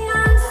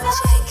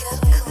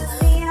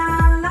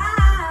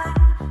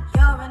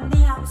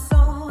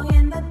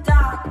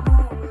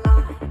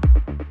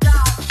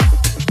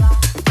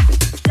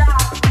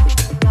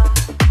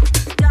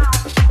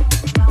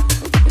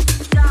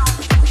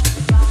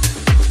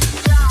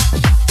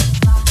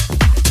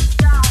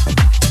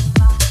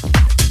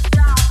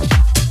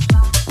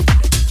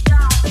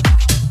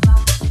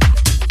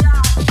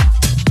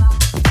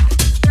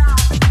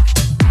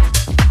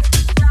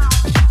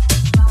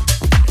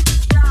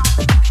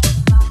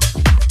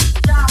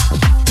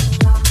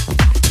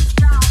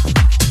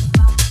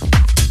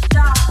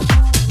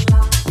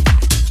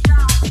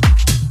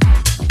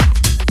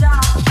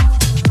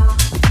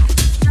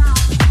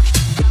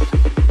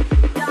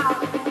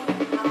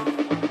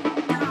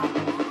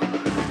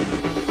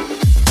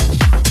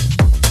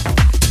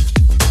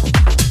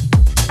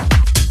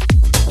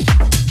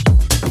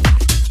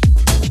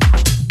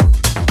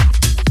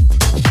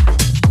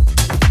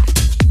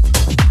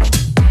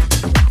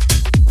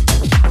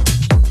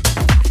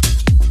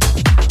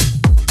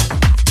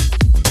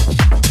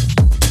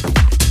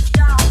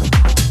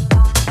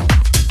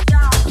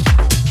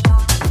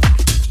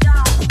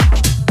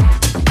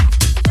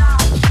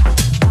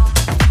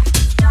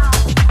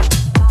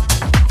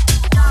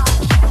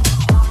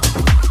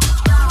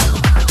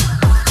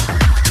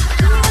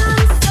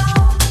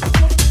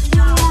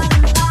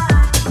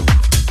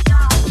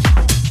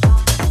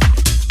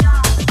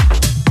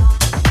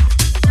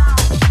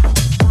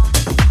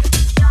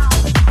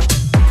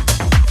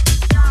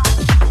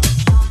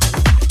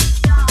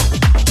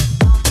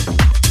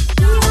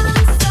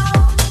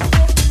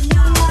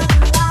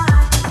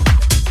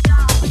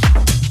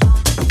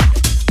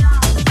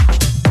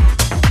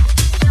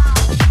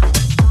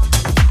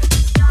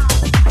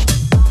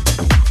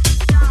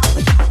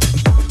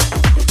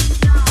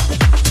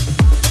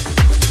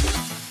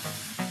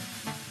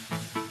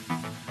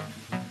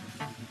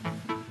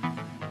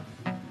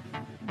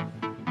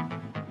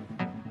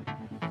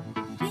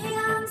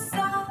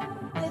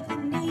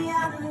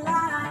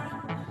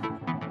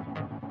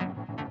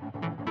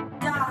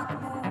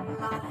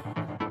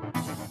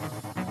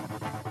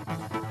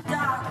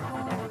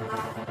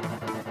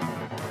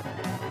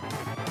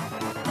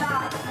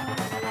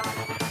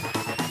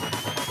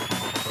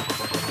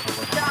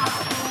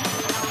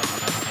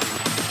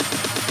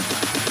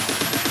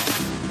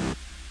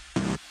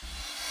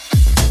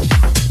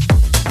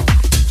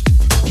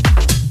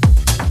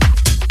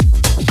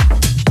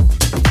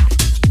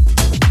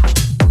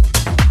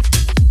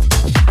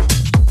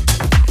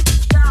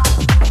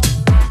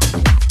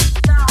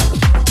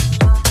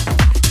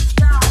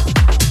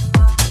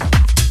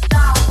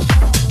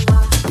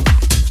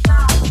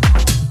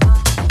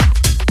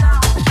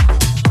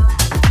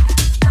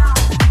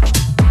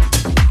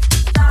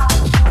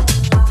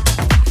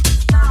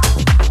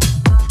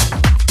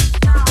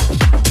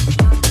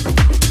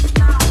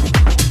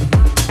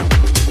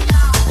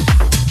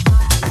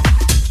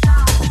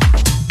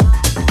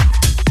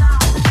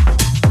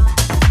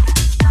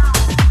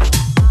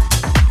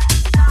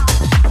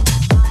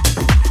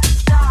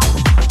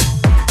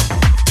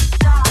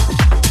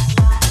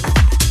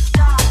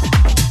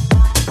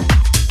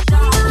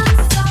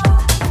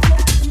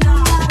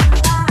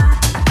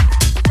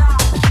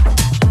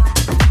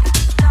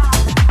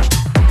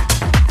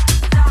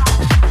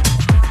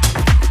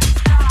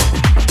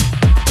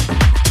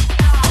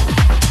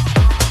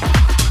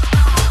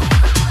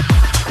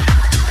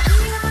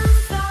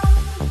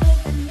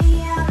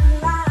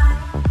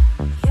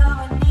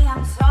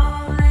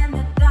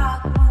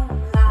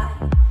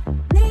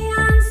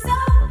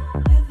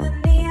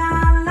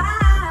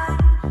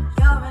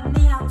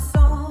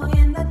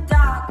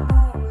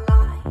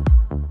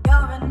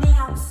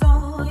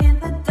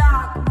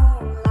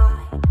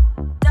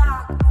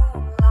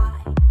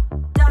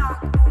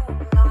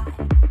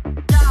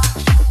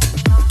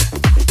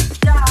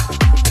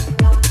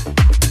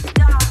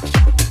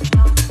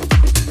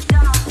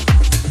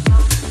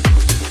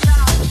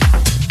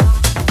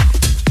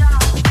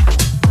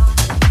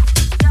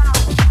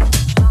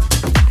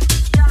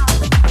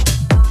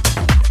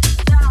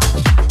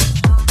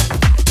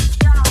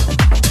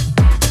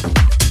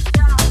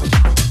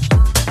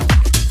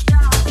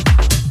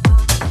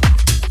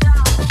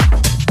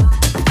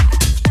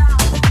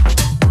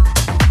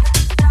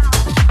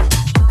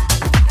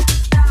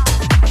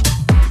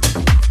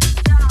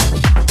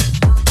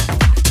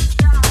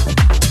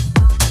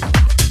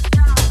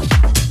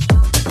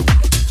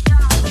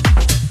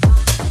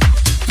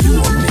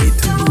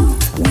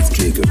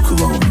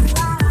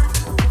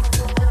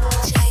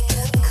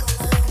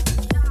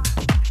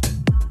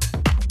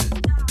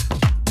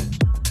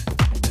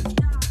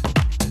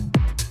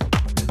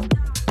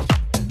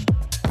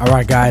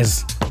 Alright,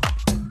 guys.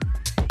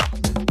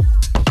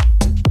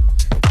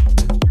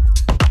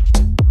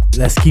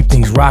 Let's keep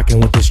things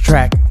rocking with this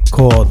track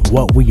called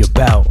What We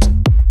About.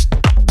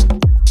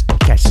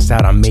 Catch this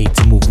out on Made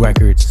to Move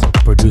Records,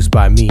 produced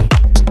by me,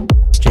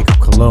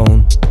 Jacob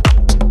Cologne.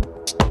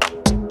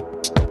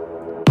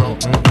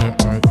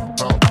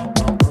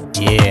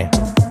 Yeah,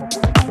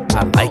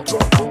 I like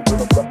it.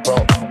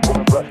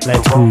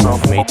 Let's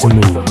groove, Made to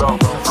Move.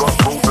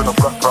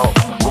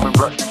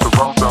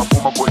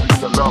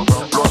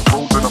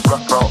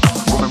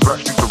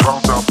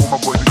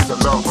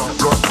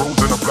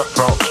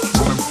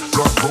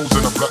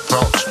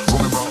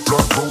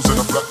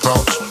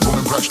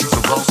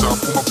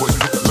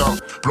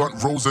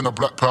 In a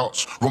black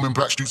pouch, roaming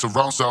back streets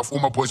around south. All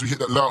my boys, we hit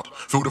that loud.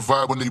 Feel the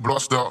vibe when they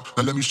blast out.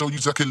 Now let me show you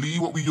exactly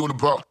what we all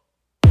about.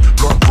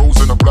 Blunt rolls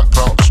in a black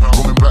pouch,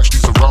 roaming back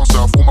streets around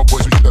south. All my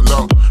boys, we hit that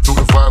loud. Feel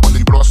the vibe when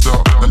they blast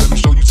out. Now let me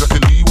show you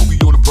exactly what we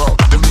all about.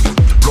 Let me get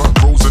blunt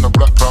rolls in a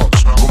black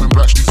pouch, roaming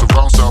back streets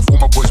around south. All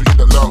my boys, we hit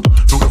that loud.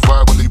 Feel the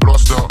vibe when they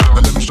blast out.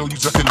 Now let me show you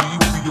exactly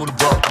what we all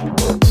about.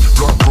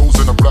 Blunt rolls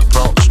in a black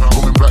pouch,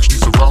 roaming back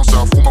streets around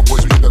south. All my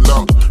boys, we hit that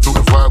loud. Feel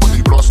the vibe when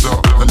they blast out.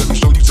 Now let me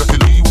show you exactly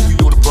what we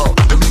all about.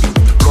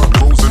 Blunt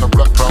rolls in a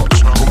black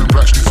pouch, roaming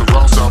back streets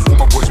around south. All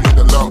my boys, we hit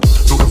that loud.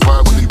 Feel the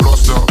vibe when they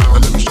blast out.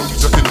 And let me show you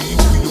exactly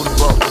what we all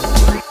about.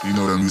 You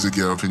know that music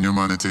get up in your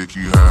mind and take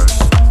you high.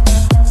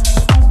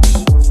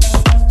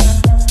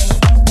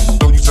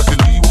 Don't you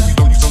exactly what we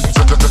don't you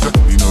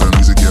you know that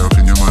music get up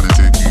in your mind and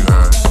take you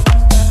high.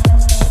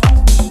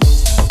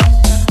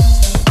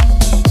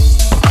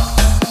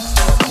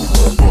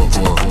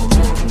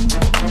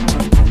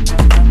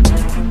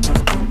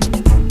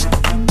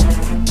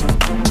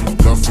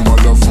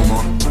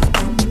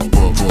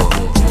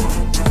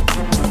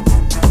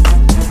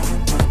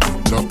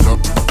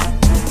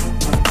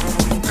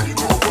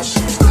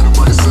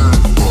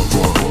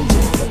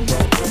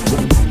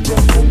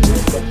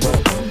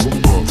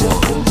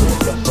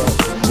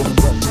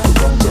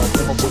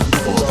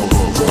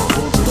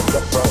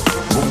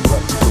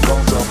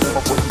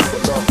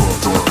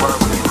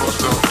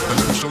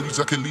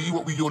 Exactly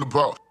what we all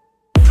about.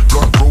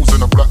 Blunt rolls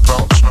in a black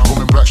pouch,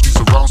 roaming back streets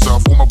around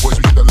south. All my boys,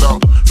 we hit that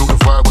loud. Feel the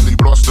vibe when they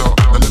blast out.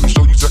 And let me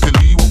show you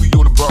exactly what we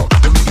all about.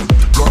 Let me get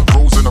blunt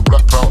rolls in a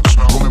black pouch,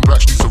 roaming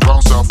back streets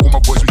around south. All my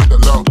boys, we hit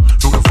that loud.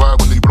 Feel the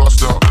vibe when they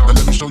blast out. And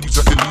let me show you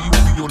exactly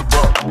what we all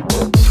about.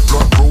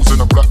 Blunt rolls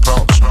in a black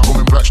pouch,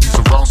 roaming back streets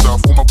around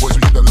south. All my boys,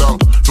 we hit that loud.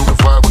 Feel the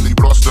vibe when they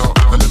blast out.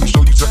 And let me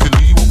show you exactly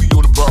what we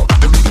all about.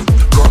 Let me get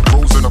blunt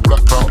rolls in a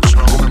black pouch,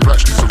 roaming back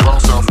streets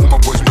around south. All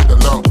my boys, we hit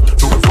that loud.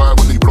 Feel the vibe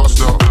when they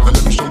blast out. And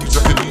let me show you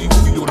exactly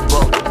what we all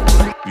about.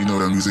 You know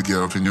that music get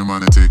up in your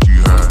mind and take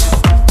you high.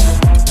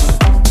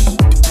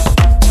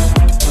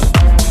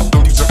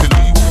 Don't you exactly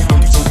what we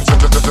don't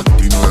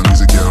you know that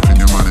music get up in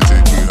your mind and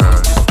take you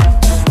high.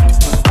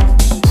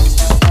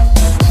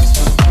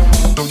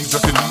 Don't you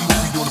exactly what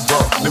we all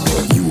about. Let me.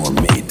 You are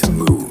made to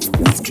move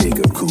with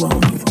Jacob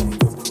Cologne.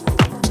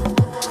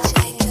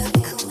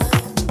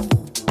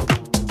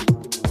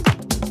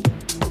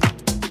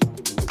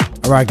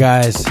 Alright,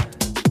 guys.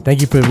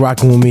 Thank you for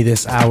rocking with me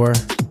this hour.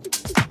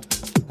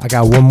 I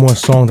got one more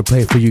song to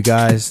play for you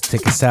guys.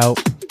 Take us out.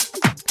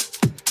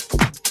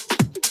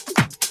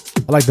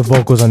 I like the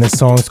vocals on this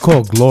song. It's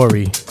called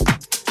Glory.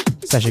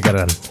 It's actually got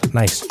a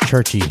nice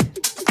churchy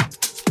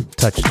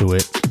touch to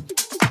it.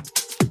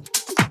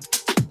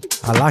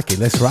 I like it.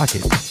 Let's rock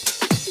it.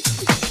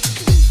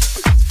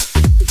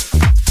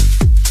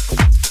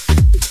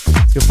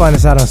 You'll find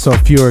us out on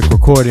Sulfuric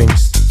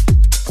Recordings.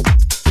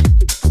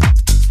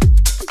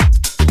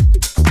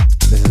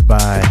 This is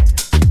by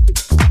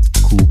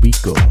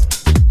Kubico.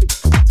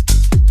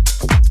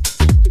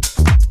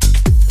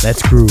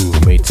 Let's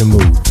groove, Made to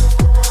Move.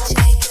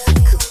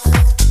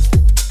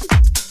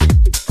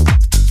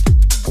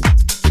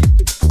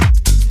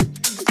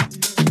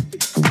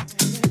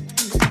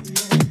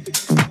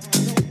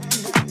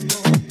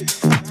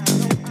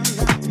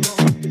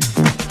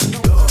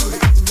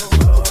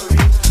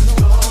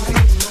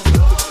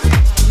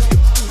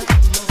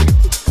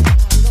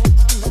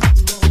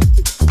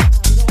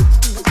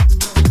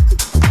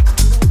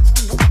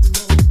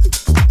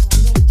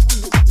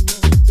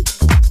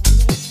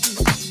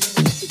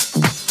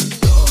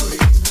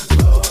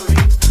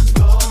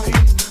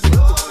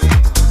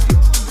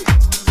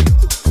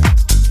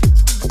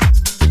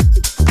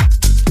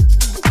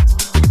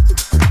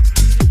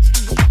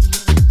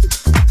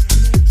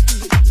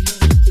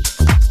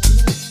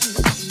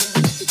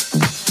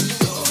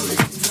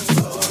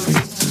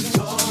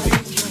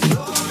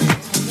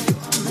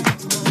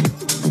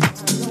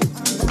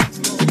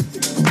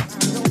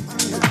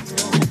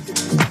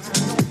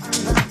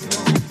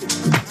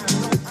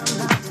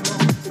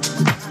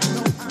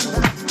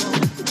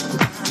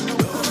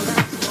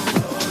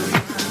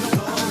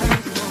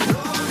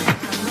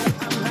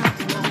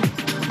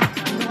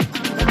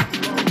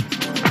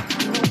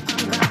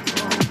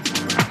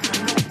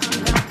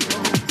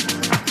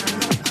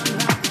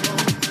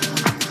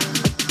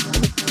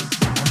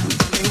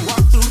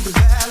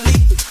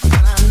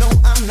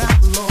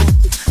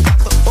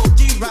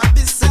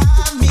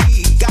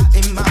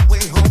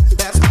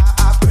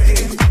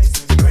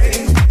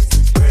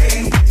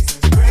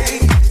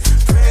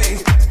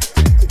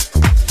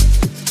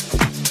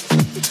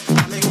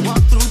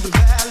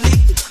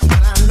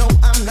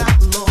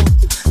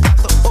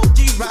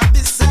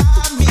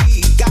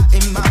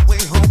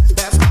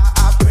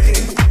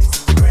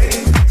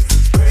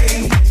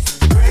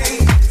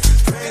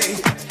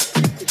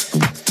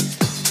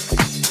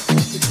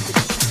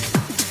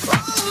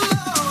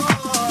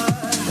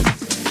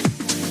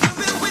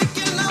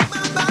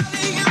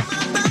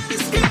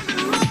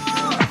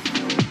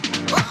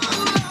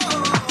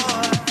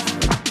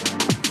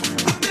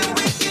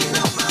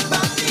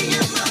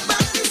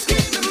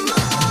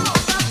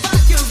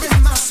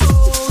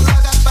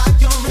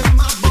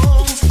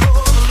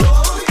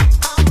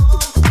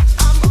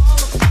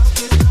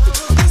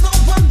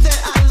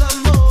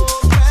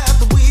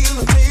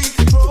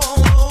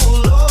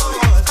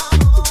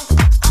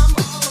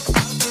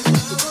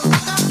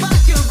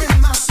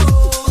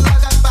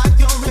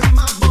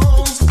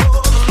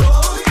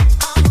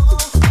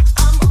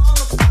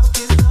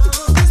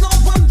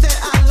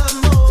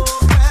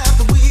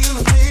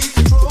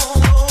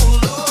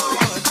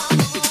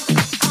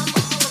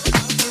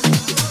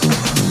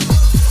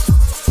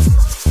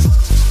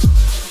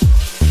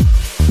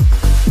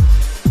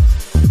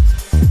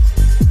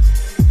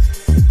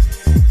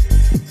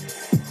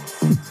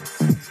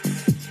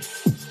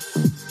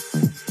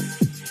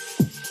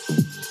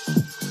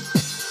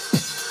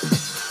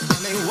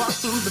 walk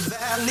through the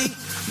valley,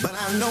 but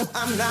I know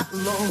I'm not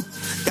alone.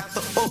 Got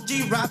the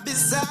OG right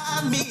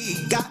beside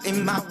me, got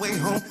in my way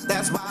home.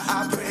 That's why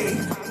I pray.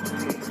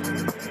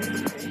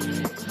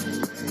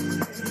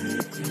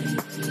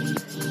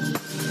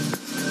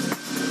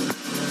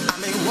 I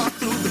may walk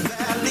through the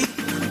valley,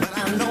 but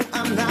I know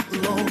I'm not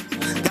alone.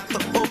 Got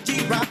the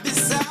OG right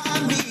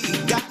beside me,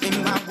 got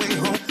in my way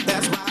home.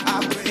 That's why I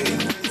pray,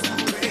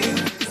 pray,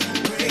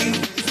 pray,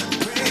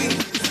 pray,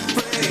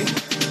 pray.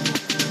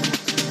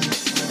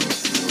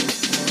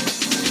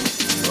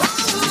 Oh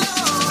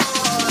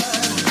Lord,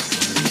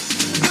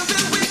 you've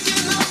been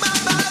waking up my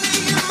body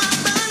and my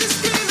body's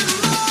screaming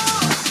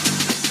more.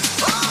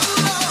 Oh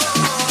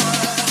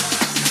Lord,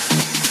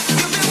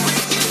 you've been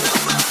waking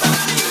up my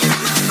body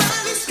and my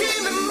body's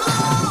screaming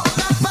more.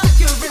 Got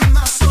fire in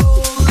my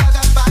soul, I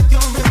got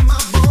fire in my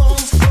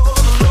bones. Oh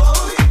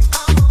Lord,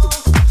 I'm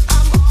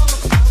all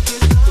about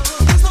this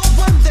love. There's no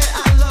one that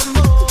I love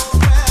more.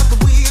 Grab the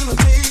wheel and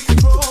take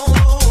control.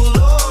 Oh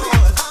Lord,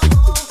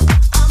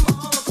 I'm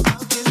all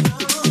about this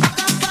love. I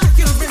got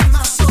fire in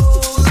my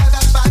soul, I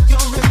got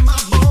fire in my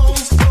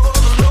bones. Oh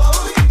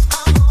Lord,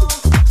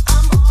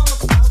 I'm all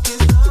about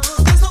this love.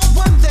 There's no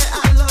one that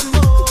I love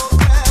more.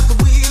 Grab the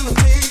wheel and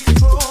take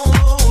control.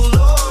 Oh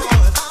Lord,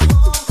 I'm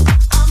all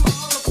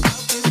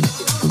about this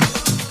love.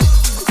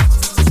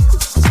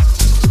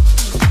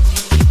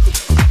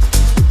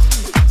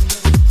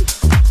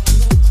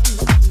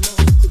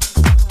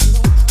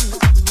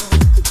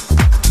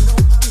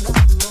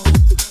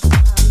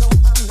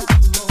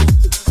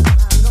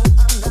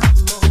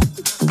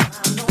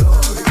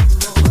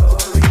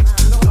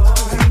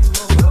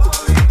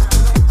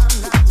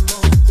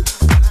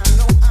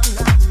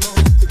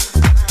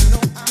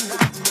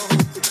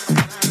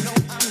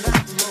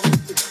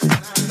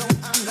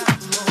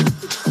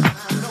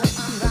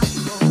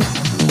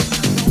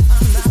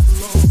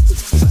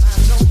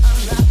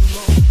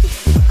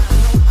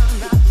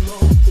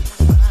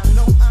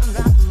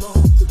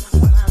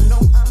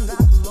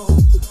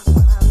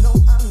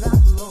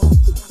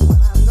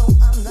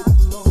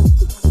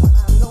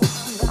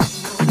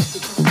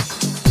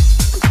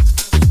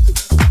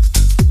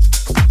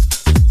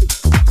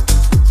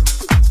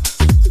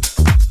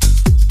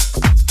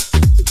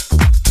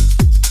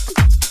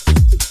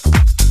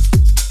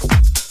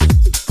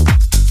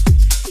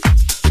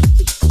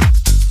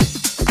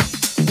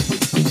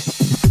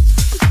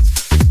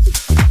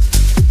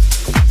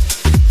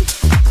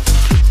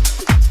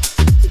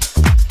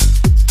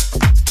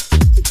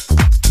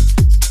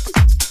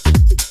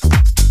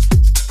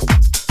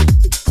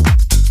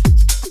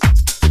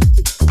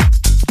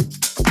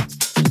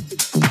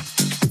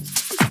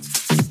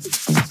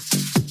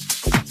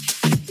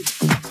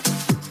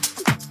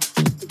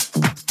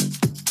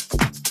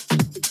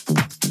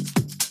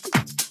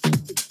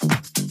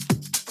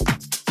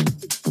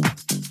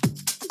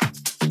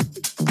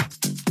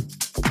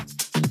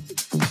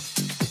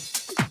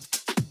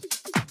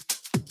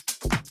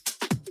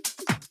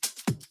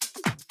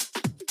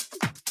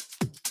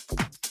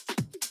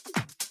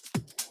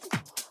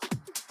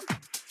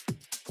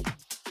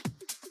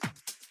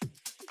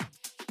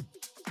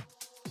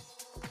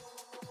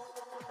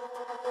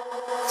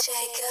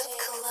 Jacob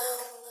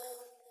Cologne.